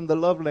moving in the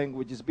love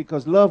languages,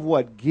 because love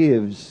what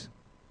gives.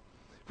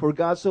 For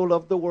God so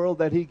loved the world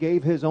that he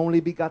gave his only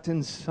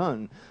begotten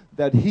Son,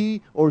 that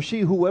he or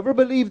she, whoever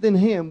believed in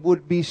him,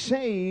 would be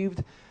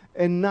saved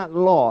and not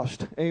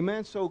lost.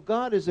 Amen. So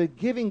God is a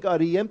giving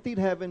God. He emptied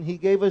heaven. He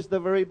gave us the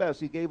very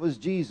best. He gave us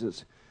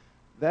Jesus.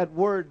 That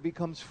Word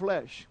becomes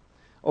flesh.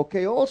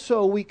 Okay,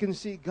 also we can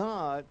see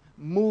God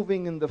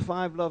moving in the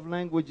 5 love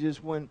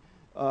languages when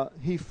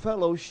he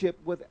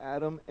fellowshiped with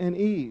Adam and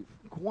Eve.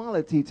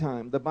 Quality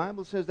time. The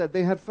Bible says that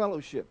they had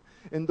fellowship.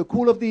 In the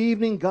cool of the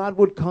evening, God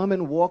would come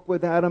and walk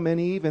with Adam and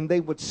Eve, and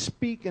they would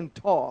speak and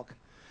talk.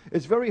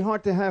 It's very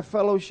hard to have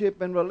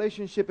fellowship and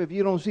relationship if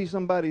you don't see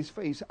somebody's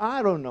face.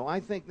 I don't know. I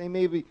think they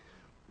maybe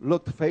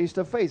looked face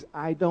to face.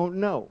 I don't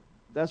know.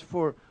 That's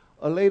for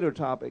a later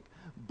topic.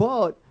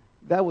 But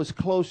that was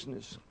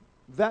closeness.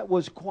 That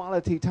was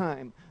quality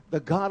time. The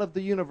God of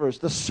the universe,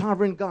 the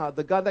sovereign God,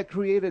 the God that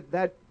created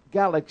that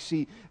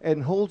galaxy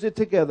and holds it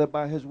together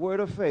by his word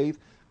of faith,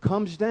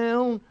 comes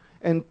down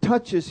and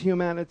touches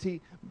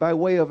humanity by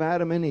way of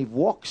Adam and Eve,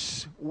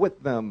 walks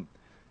with them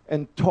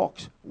and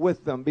talks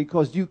with them,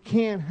 because you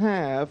can't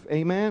have,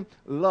 amen,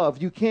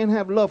 love. You can't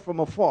have love from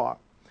afar.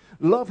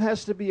 Love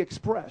has to be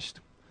expressed.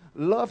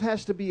 Love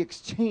has to be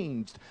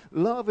exchanged.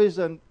 Love is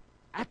an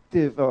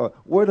active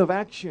word of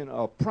action,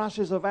 a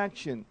process of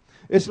action.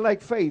 It's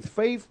like faith.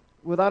 Faith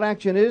without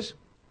action is.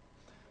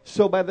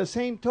 So by the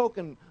same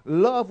token,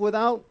 love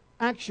without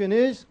action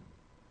is.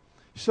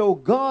 So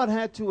God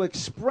had to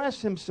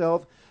express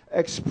himself,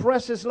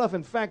 express his love.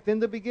 In fact, in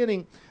the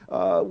beginning,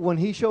 when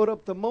he showed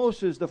up to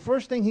Moses, the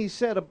first thing he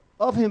said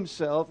of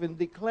himself, in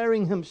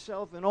declaring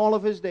himself in all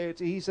of his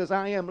deity, he says,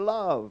 I am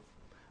love.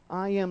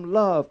 I am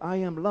love. I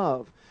am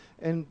love.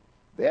 And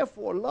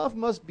therefore, love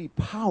must be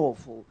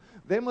powerful.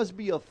 There must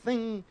be a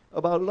thing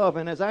about love.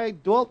 And as I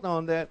dwelt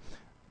on that,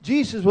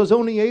 Jesus was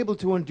only able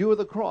to endure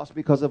the cross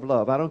because of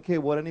love. I don't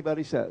care what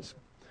anybody says.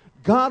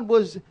 God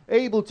was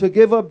able to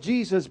give up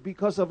Jesus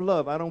because of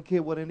love. I don't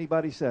care what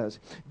anybody says.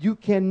 You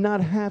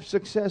cannot have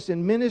success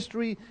in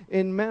ministry,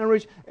 in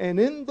marriage, and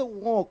in the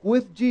walk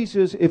with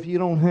Jesus if you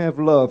don't have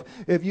love,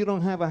 if you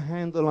don't have a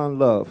handle on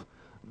love.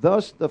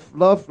 Thus, the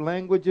love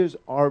languages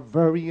are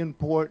very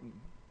important.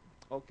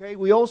 Okay,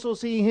 we also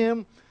see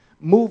him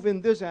move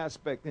in this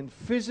aspect, in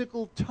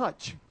physical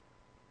touch.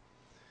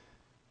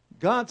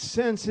 God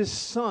sends his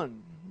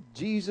Son,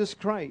 Jesus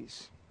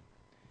Christ.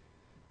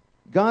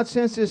 God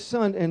sends his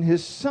Son, and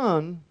his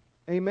Son,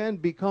 amen,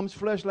 becomes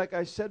flesh, like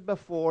I said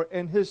before,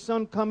 and his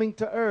Son coming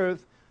to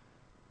earth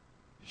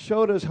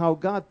showed us how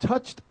God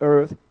touched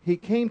earth. He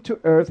came to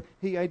earth.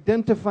 He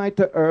identified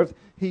to earth.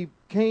 He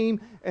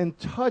came and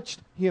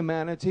touched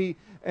humanity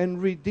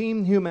and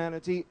redeemed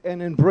humanity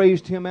and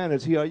embraced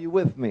humanity. Are you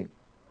with me?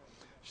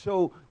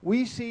 So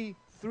we see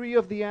 3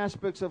 of the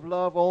aspects of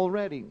love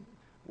already.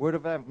 Word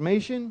of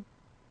affirmation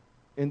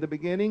in the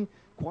beginning,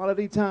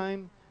 quality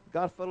time,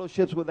 God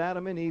fellowships with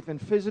Adam and Eve,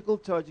 and physical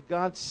touch,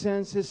 God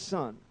sends his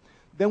Son.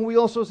 Then we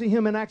also see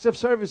him in acts of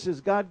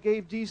services. God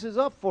gave Jesus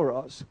up for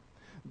us.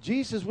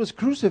 Jesus was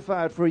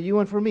crucified for you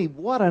and for me.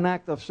 What an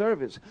act of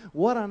service.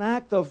 What an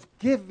act of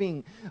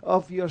giving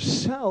of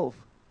yourself.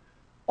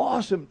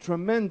 Awesome,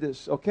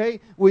 tremendous,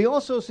 okay? We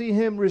also see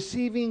him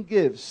receiving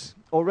gifts,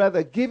 or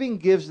rather giving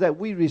gifts that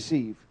we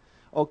receive.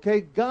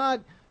 Okay,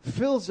 God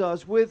fills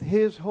us with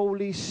his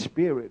Holy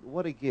Spirit.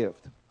 What a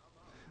gift.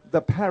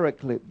 The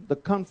Paraclete, the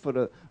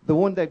Comforter, the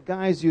one that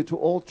guides you to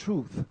all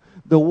truth,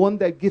 the one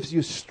that gives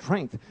you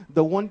strength,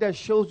 the one that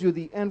shows you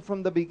the end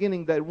from the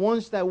beginning, that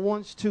wants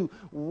to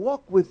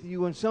walk with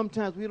you, and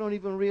sometimes we don't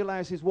even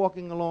realize he's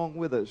walking along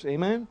with us.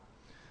 Amen?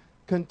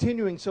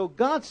 Continuing, so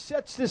God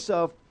sets this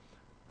up,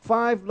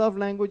 5 love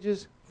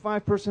languages,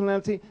 5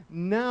 personality.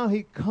 Now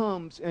he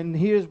comes, and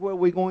here's where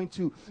we're going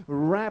to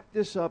wrap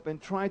this up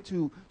and try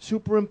to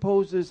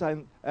superimpose this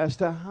as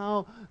to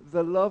how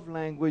the love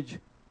language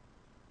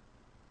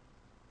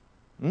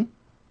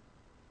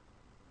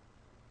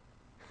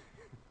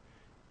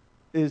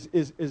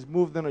is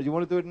moved on. You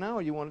want to do it now,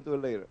 or you want to do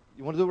it later?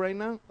 You want to do it right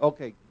now?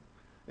 Okay.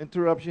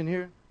 Interruption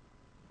here.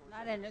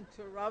 Not an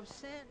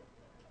interruption.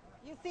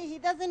 You see, he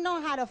doesn't know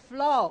how to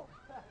flow.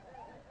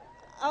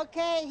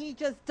 Okay? He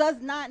just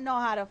does not know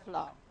how to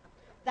flow.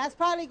 That's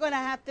probably going to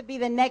have to be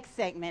the next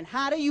segment.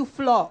 How do you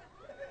flow?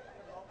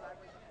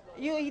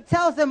 He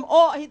tells them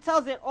all. He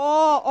tells it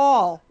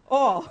all.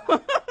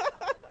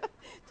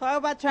 Talk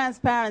about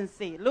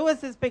transparency.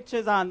 Lewis's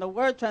picture's on the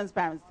word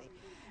transparency.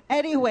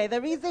 Anyway, the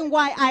reason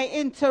why I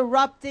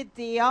interrupted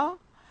Dio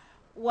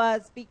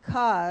was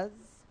because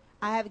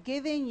I have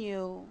given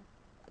you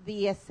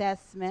the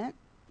assessment,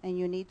 and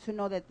you need to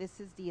know that this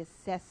is the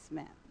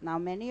assessment. Now,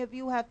 many of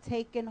you have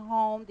taken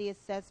home the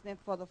assessment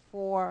for the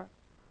 4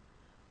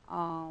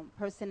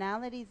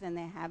 personalities, and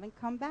they haven't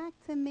come back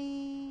to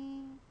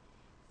me.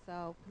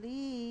 So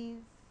please,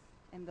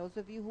 and those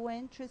of you who are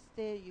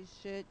interested, you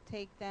should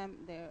take them.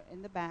 They're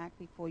in the back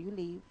before you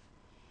leave.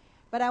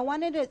 But I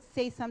wanted to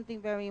say something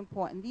very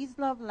important. These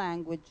love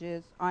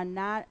languages are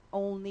not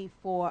only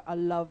for a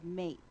love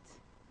mate.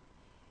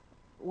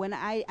 When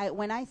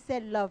I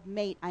said love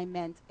mate, I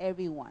meant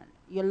everyone.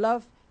 Your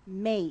love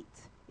mate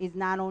is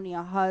not only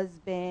a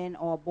husband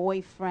or a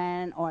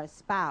boyfriend or a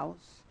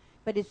spouse,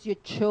 but it's your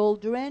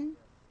children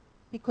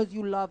because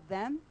you love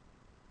them.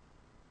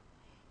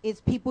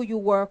 It's people you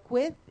work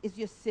with. It's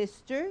your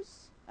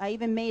sisters. I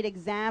even made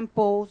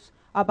examples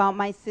about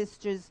my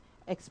sisters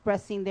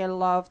expressing their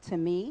love to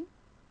me,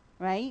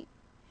 right?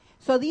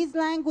 So these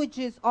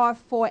languages are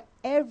for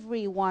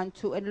everyone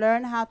to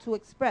learn how to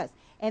express.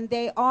 And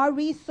there are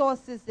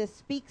resources that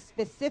speak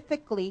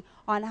specifically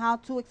on how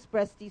to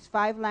express these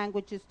 5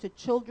 languages to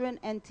children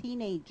and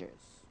teenagers.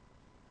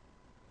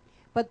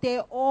 But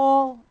they're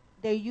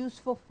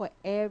useful for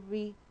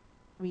every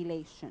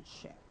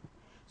relationship.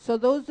 So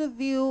those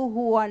of you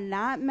who are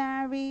not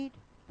married,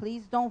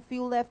 please don't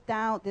feel left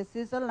out. This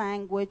is a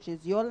language,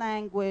 it's your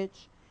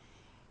language,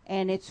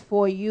 and it's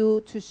for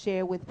you to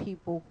share with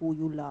people who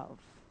you love.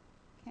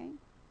 Okay?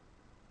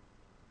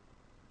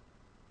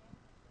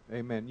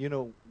 Amen. You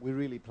know, we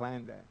really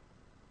planned that.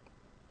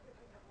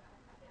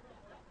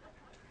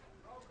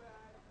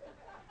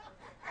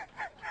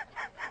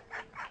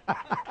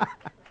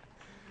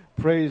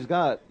 Praise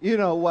God. You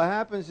know, what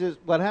happens is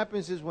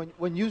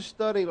when you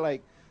study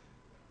like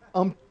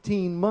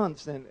umpteen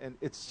months and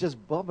it's just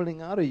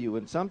bubbling out of you.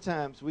 And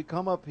sometimes we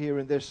come up here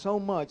and there's so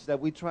much that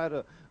we try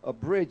to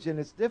abridge, and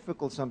it's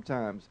difficult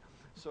sometimes.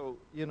 So,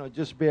 you know,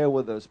 just bear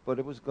with us. But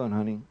it was good,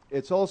 honey.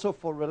 It's also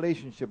for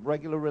relationship,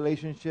 regular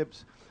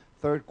relationships,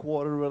 third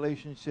quarter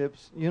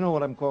relationships. You know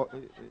what I'm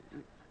calling,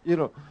 you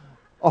know,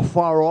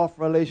 afar off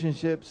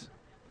relationships.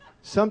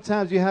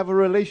 Sometimes you have a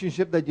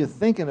relationship that you're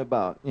thinking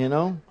about, you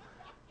know.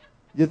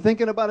 You're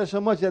thinking about it so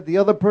much that the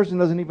other person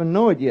doesn't even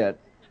know it yet.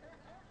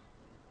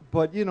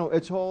 But, you know,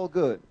 it's all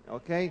good,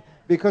 okay?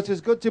 Because it's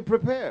good to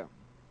prepare.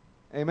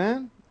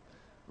 Amen?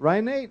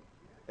 Right, Nate?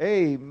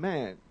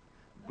 Amen.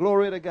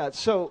 Glory to God.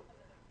 So,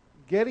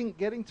 getting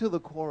to the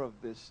core of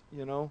this,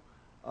 you know,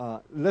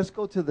 let's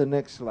go to the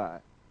next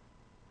slide.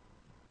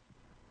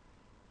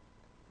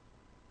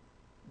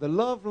 The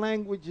love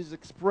language is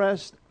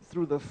expressed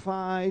through the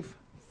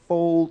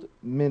 5-fold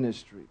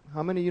ministry.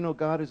 How many of you know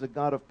God is a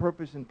God of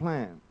purpose and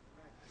plan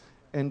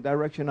and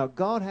direction? Now,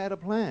 God had a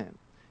plan.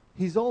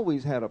 He's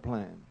always had a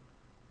plan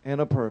and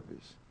a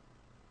purpose.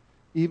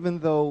 Even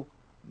though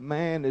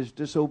man is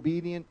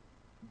disobedient,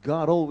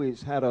 God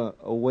always had a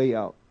way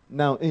out.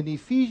 Now, in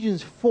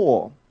Ephesians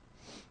 4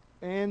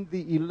 and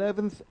the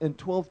 11th and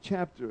 12th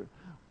chapter,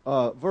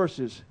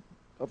 verses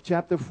of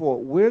chapter 4,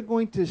 we're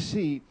going to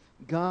see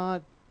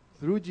God,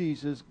 through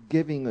Jesus,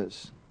 giving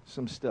us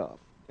some stuff.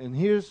 And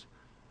here's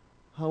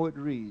how it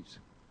reads.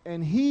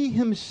 And he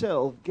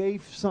himself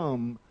gave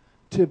some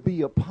to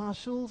be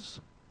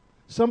apostles,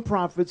 some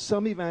prophets,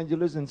 some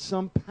evangelists, and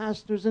some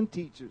pastors and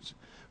teachers,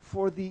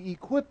 for the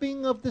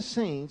equipping of the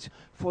saints,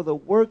 for the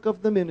work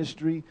of the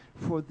ministry,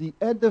 for the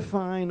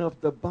edifying of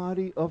the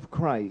body of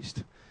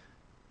Christ.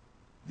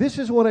 This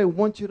is what I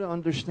want you to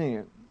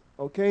understand,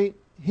 okay?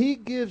 He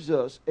gives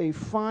us a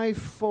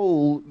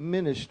 5-fold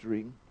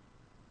ministry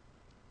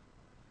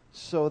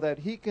so that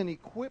he can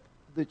equip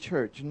the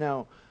church.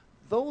 Now,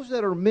 those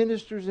that are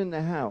ministers in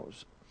the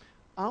house,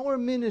 our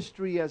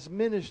ministry as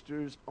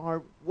ministers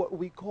are what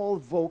we call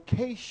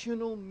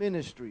vocational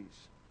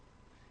ministries.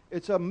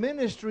 It's a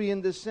ministry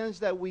in the sense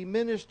that we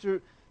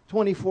minister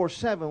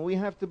 24/7. We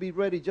have to be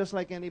ready just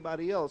like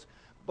anybody else.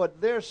 But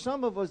there's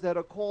some of us that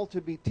are called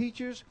to be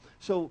teachers.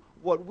 So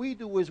what we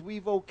do is we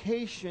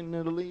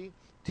vocationally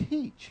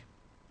teach.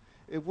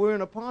 If we're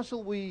an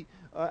apostle, we,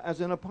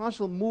 as an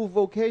apostle, move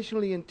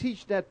vocationally and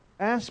teach that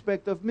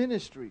aspect of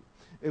ministry.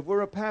 If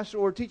we're a pastor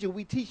or a teacher,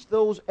 we teach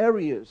those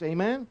areas.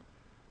 Amen?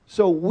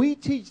 So we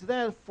teach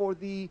that for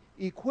the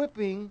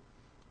equipping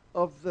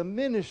of the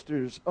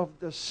ministers, of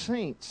the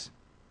saints.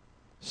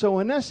 So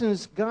in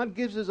essence, God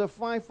gives us a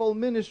 5-fold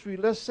ministry.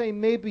 Let's say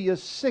maybe a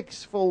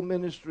 6-fold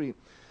ministry.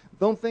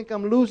 Don't think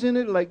I'm losing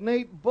it like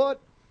Nate, but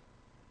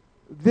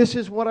this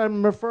is what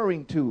I'm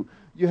referring to.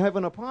 You have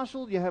an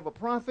apostle, you have a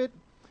prophet,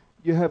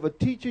 you have a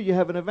teacher, you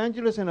have an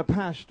evangelist, and a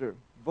pastor,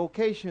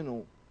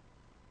 vocational.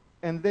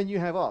 And then you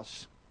have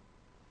us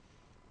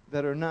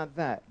that are not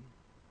that.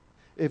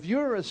 If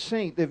you're a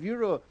saint, if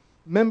you're a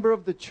member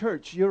of the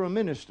church, you're a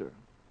minister.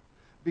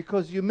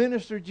 Because you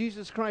minister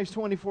Jesus Christ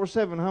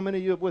 24/7. How many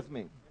of you are with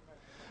me?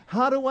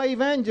 How do I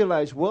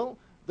evangelize? Well,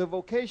 the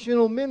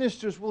vocational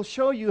ministers will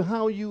show you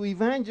how you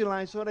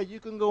evangelize so that you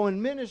can go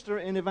and minister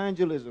in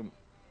evangelism.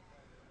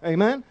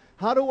 Amen?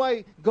 How do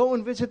I go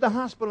and visit the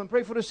hospital and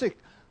pray for the sick?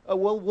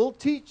 Well, we'll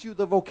teach you.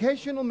 The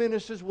vocational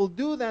ministers will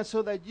do that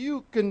so that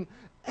you can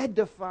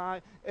edify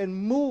and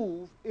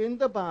move in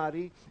the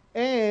body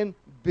and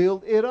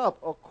build it up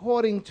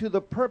according to the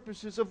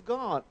purposes of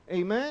God.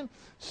 Amen?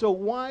 So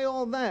why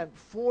all that?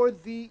 For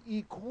the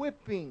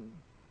equipping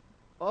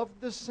of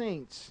the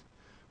saints,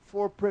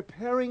 for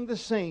preparing the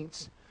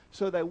saints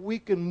so that we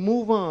can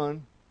move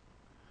on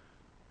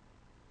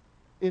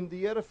in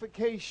the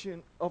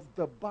edification of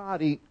the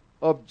body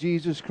of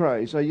Jesus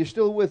Christ. Are you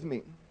still with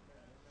me?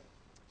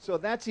 So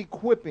that's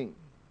equipping.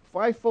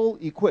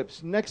 Fivefold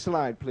equips. Next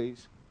slide,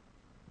 please.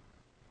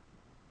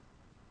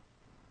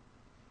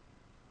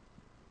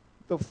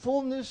 The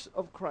fullness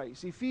of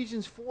Christ.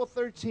 Ephesians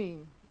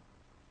 4:13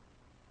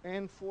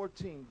 and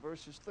 14.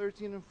 Verses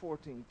 13 and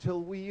 14.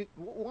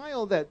 Why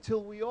all that?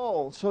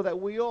 So that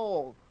we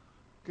all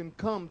can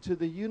come to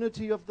the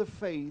unity of the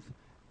faith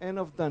and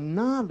of the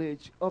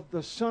knowledge of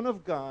the Son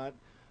of God,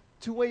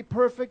 to a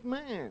perfect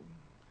man,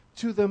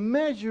 to the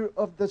measure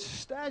of the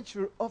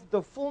stature of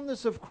the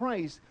fullness of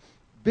Christ.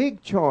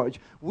 Big charge.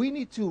 We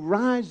need to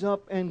rise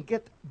up and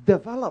get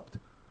developed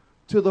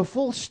to the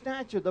full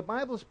stature. The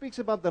Bible speaks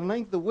about the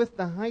length, the width,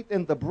 the height,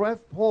 and the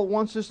breadth. Paul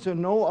wants us to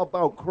know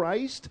about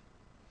Christ.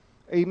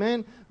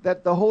 Amen.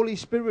 That the Holy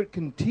Spirit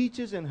can teach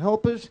us and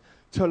help us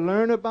to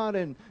learn about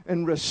and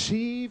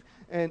receive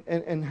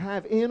and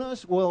have in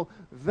us. Well,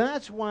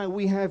 that's why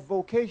we have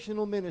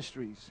vocational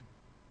ministries.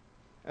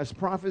 As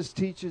prophets,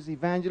 teachers,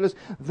 evangelists.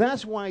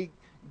 That's why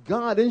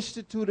God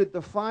instituted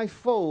the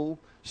fivefold,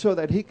 so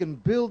that he can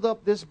build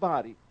up this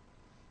body.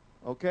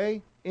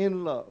 Okay?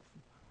 In love.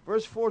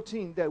 Verse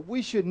 14, that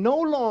we should no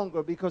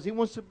longer, because he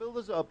wants to build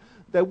us up,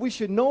 that we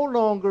should no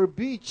longer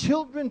be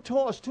children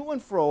tossed to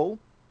and fro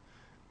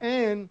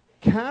and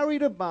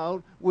carried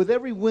about with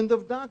every wind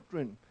of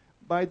doctrine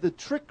by the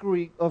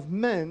trickery of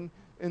men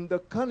and the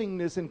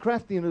cunningness and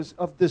craftiness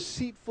of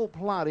deceitful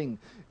plotting.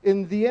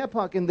 In the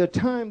epoch, in the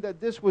time that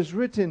this was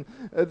written,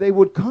 they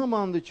would come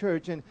on the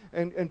church,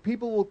 and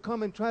people will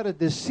come and try to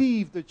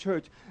deceive the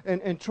church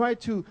and try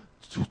to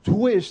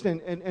twist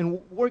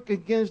and work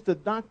against the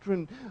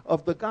doctrine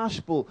of the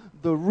gospel,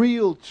 the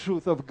real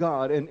truth of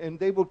God, and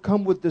they would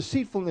come with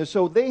deceitfulness.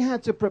 So they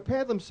had to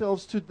prepare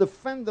themselves to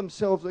defend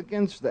themselves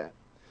against that.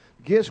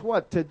 Guess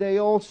what? Today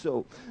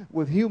also,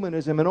 with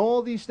humanism and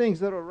all these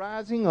things that are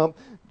rising up,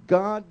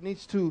 God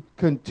needs to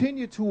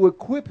continue to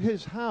equip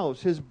his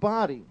house, his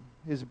body,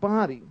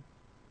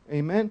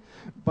 amen,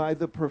 by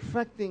the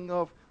perfecting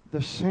of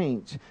the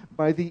saints,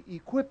 by the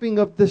equipping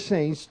of the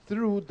saints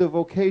through the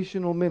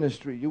vocational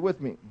ministry. You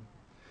with me?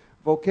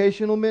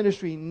 Vocational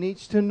ministry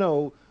needs to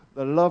know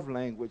the love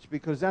language,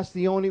 because that's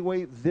the only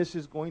way this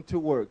is going to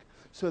work,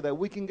 so that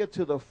we can get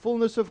to the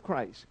fullness of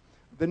Christ.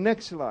 The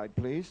next slide,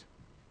 please.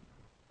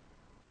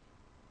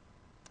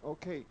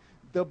 Okay,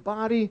 the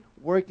body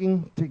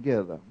working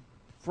together.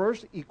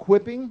 First,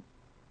 equipping,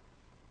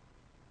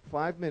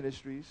 5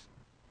 ministries,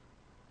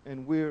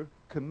 and we're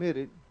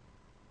committed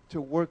to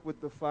work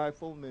with the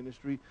fivefold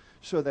ministry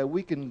so that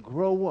we can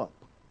grow up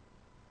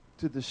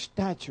to the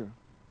stature.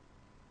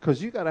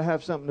 Because you got to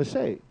have something to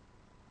say.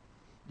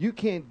 You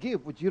can't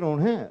give what you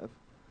don't have.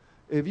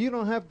 If you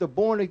don't have the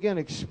born-again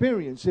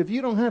experience, if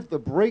you don't have the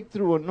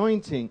breakthrough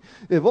anointing,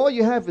 if all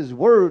you have is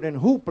word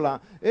and hoopla,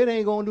 it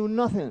ain't going to do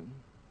nothing.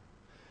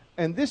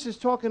 And this is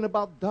talking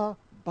about the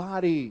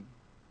body.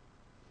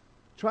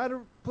 Try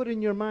to put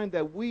in your mind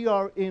that we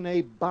are in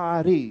a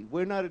body.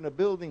 We're not in a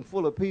building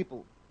full of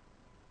people.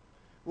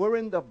 We're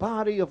in the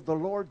body of the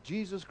Lord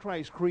Jesus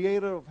Christ,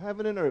 creator of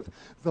heaven and earth,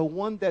 the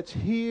one that's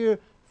here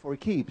for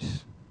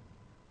keeps,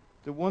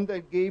 the one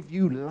that gave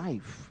you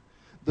life,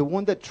 the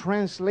one that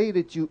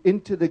translated you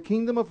into the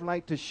kingdom of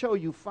light to show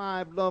you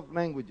 5 love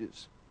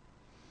languages.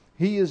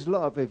 He is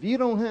love. If you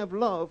don't have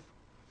love,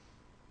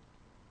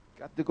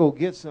 got to go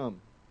get some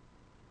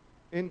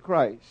in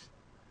Christ.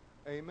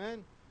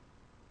 Amen.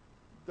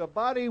 The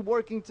body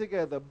working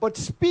together, but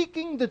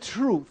speaking the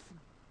truth.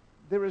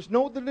 There is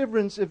no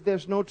deliverance if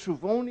there's no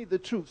truth. Only the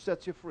truth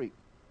sets you free.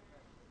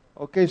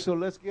 Okay, so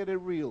let's get it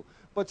real.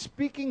 But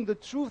speaking the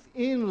truth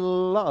in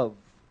love.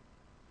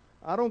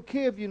 I don't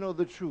care if you know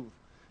the truth.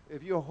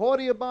 If you're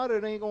haughty about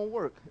it, it ain't going to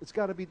work. It's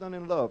got to be done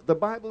in love. The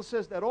Bible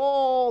says that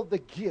all the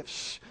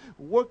gifts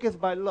worketh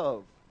by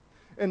love,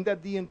 and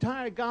that the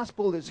entire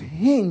gospel is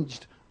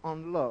hinged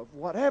on love.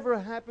 Whatever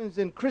happens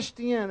in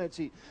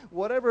Christianity,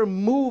 whatever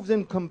moves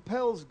and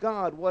compels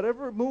God,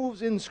 whatever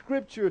moves in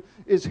Scripture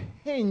is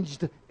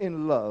hinged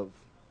in love.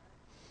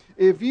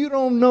 If you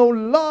don't know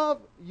love,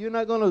 you're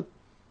not going to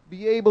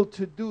be able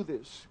to do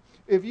this.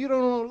 If you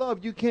don't know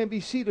love, you can't be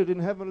seated in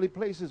heavenly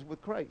places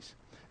with Christ.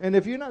 And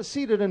if you're not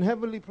seated in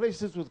heavenly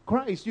places with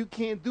Christ, you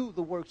can't do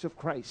the works of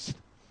Christ.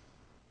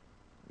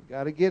 You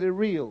got to get it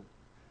real.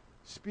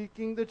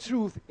 Speaking the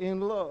truth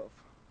in love.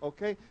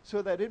 Okay,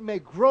 so that it may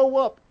grow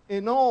up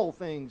in all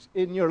things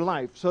in your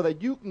life, so that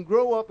you can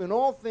grow up in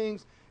all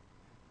things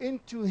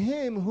into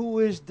him who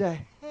is the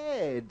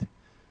head,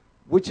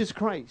 which is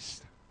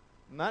Christ.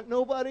 Not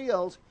nobody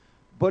else,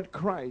 but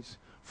Christ,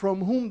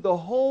 from whom the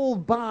whole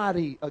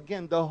body,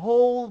 again, the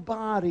whole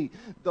body,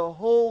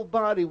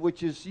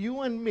 which is you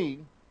and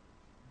me,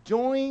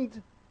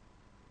 joined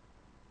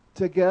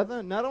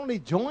together, not only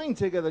joined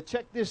together,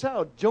 check this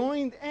out,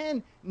 joined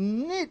and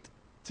knit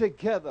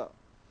together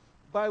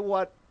by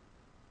what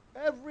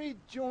every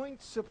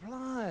joint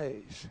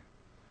supplies.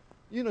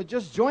 You know,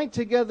 just joint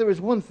together is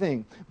one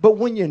thing. But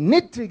when you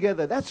knit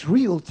together, that's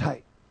real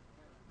tight.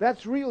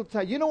 That's real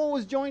tight. You know what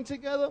was joined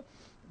together?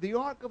 The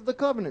Ark of the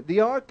Covenant. The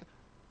Ark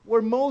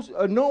where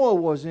Noah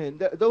was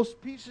in. Those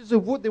pieces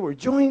of wood, they were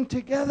joined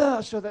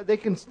together so that they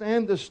can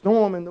stand the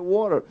storm and the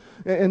water.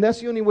 And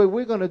that's the only way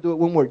we're going to do it,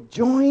 when we're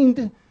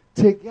joined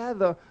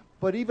together.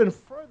 But even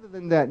further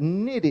than that,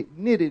 knitted.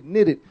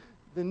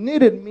 The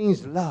knitted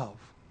means love.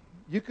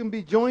 You can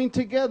be joined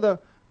together,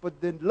 but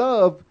the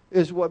love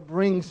is what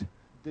brings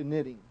the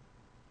knitting.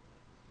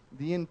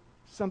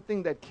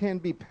 Something that can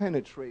be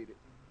penetrated.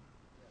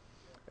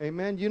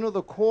 Amen. You know,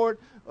 the cord,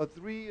 a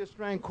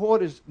 3-strand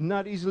cord is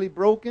not easily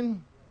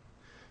broken.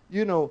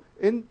 You know,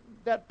 in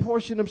that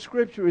portion of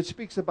Scripture, it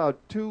speaks about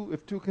 2,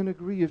 if 2 can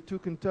agree, if 2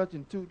 can touch,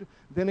 and 2,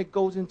 then it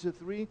goes into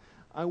 3.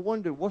 I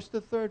wonder, what's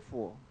the third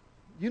for?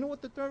 You know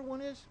what the third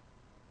one is?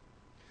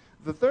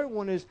 The third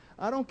one is,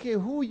 I don't care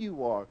who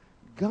you are,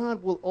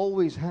 God will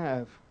always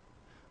have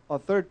a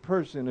third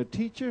person, a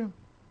teacher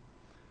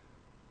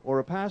or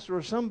a pastor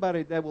or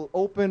somebody that will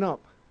open up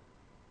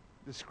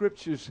the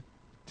Scriptures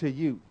to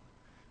you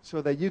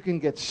so that you can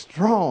get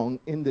strong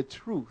in the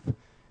truth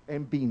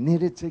and be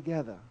knitted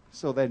together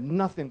so that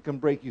nothing can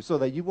break you, so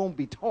that you won't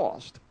be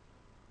tossed.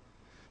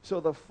 So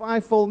the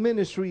fivefold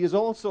ministry is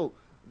also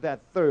that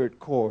third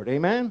cord.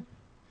 Amen?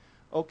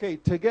 Okay,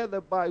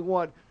 together by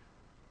what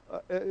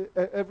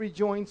every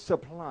joint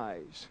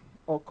supplies,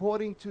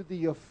 according to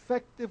the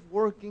effective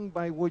working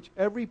by which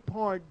every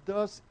part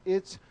does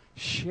its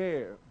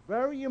share.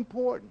 Very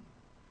important.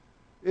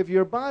 If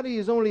your body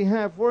is only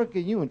half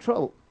working, you're in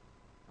trouble.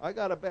 I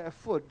got a bad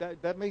foot.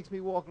 That makes me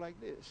walk like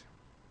this.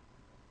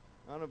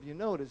 I don't know if you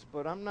noticed,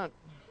 but I'm not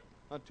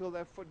until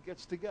that foot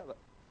gets together.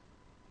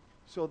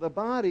 So the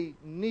body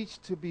needs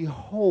to be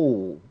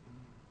whole.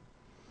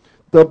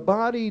 The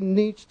body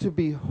needs to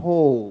be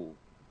whole.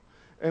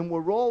 And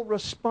we're all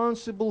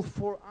responsible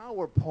for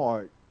our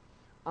part,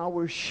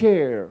 our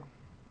share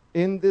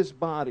in this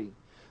body.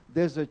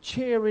 There's a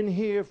chair in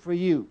here for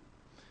you.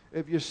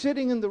 If you're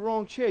sitting in the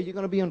wrong chair, you're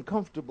going to be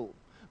uncomfortable.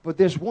 But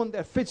there's one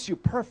that fits you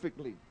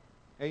perfectly.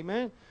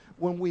 Amen?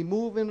 When we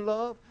move in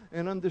love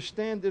and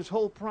understand this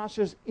whole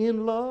process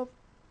in love,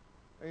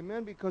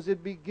 amen, because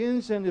it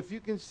begins, and if you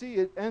can see,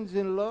 it ends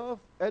in love,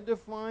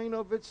 edifying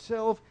of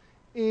itself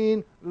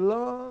in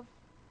love.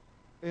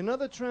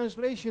 Another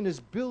translation is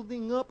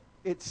building up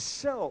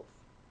itself,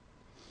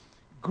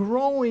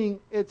 growing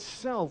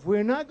itself.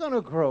 We're not going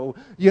to grow.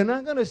 You're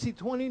not going to see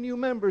 20 new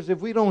members if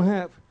we don't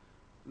have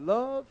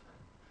love,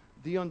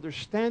 the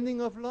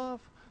understanding of love,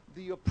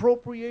 the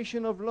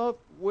appropriation of love,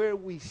 where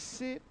we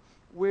sit,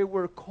 where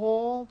we're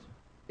called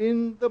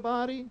in the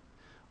body.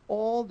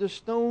 All the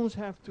stones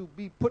have to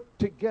be put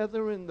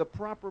together in the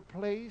proper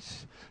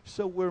place.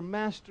 So we're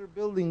master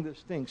building this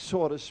thing,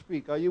 so to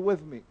speak. Are you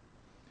with me?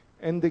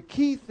 And the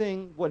key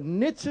thing, what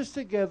knits us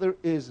together,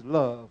 is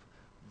love.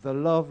 The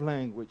love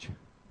language.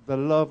 The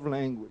love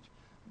language.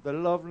 The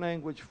love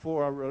language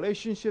for our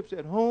relationships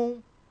at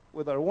home,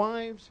 with our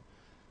wives,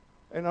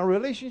 and our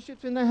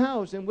relationships in the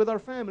house, and with our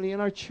family,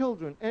 and our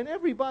children, and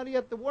everybody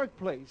at the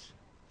workplace.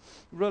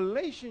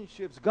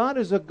 Relationships. God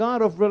is a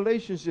God of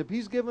relationship.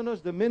 He's given us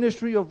the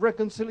ministry of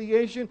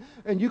reconciliation,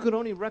 and you can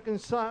only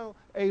reconcile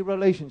a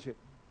relationship.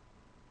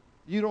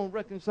 You don't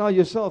reconcile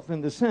yourself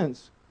in the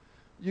sense.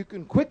 You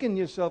can quicken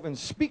yourself and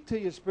speak to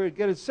your spirit,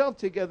 get itself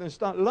together and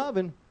start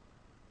loving.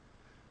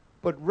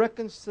 But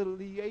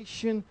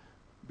reconciliation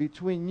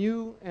between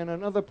you and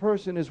another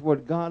person is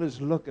what God is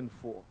looking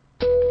for.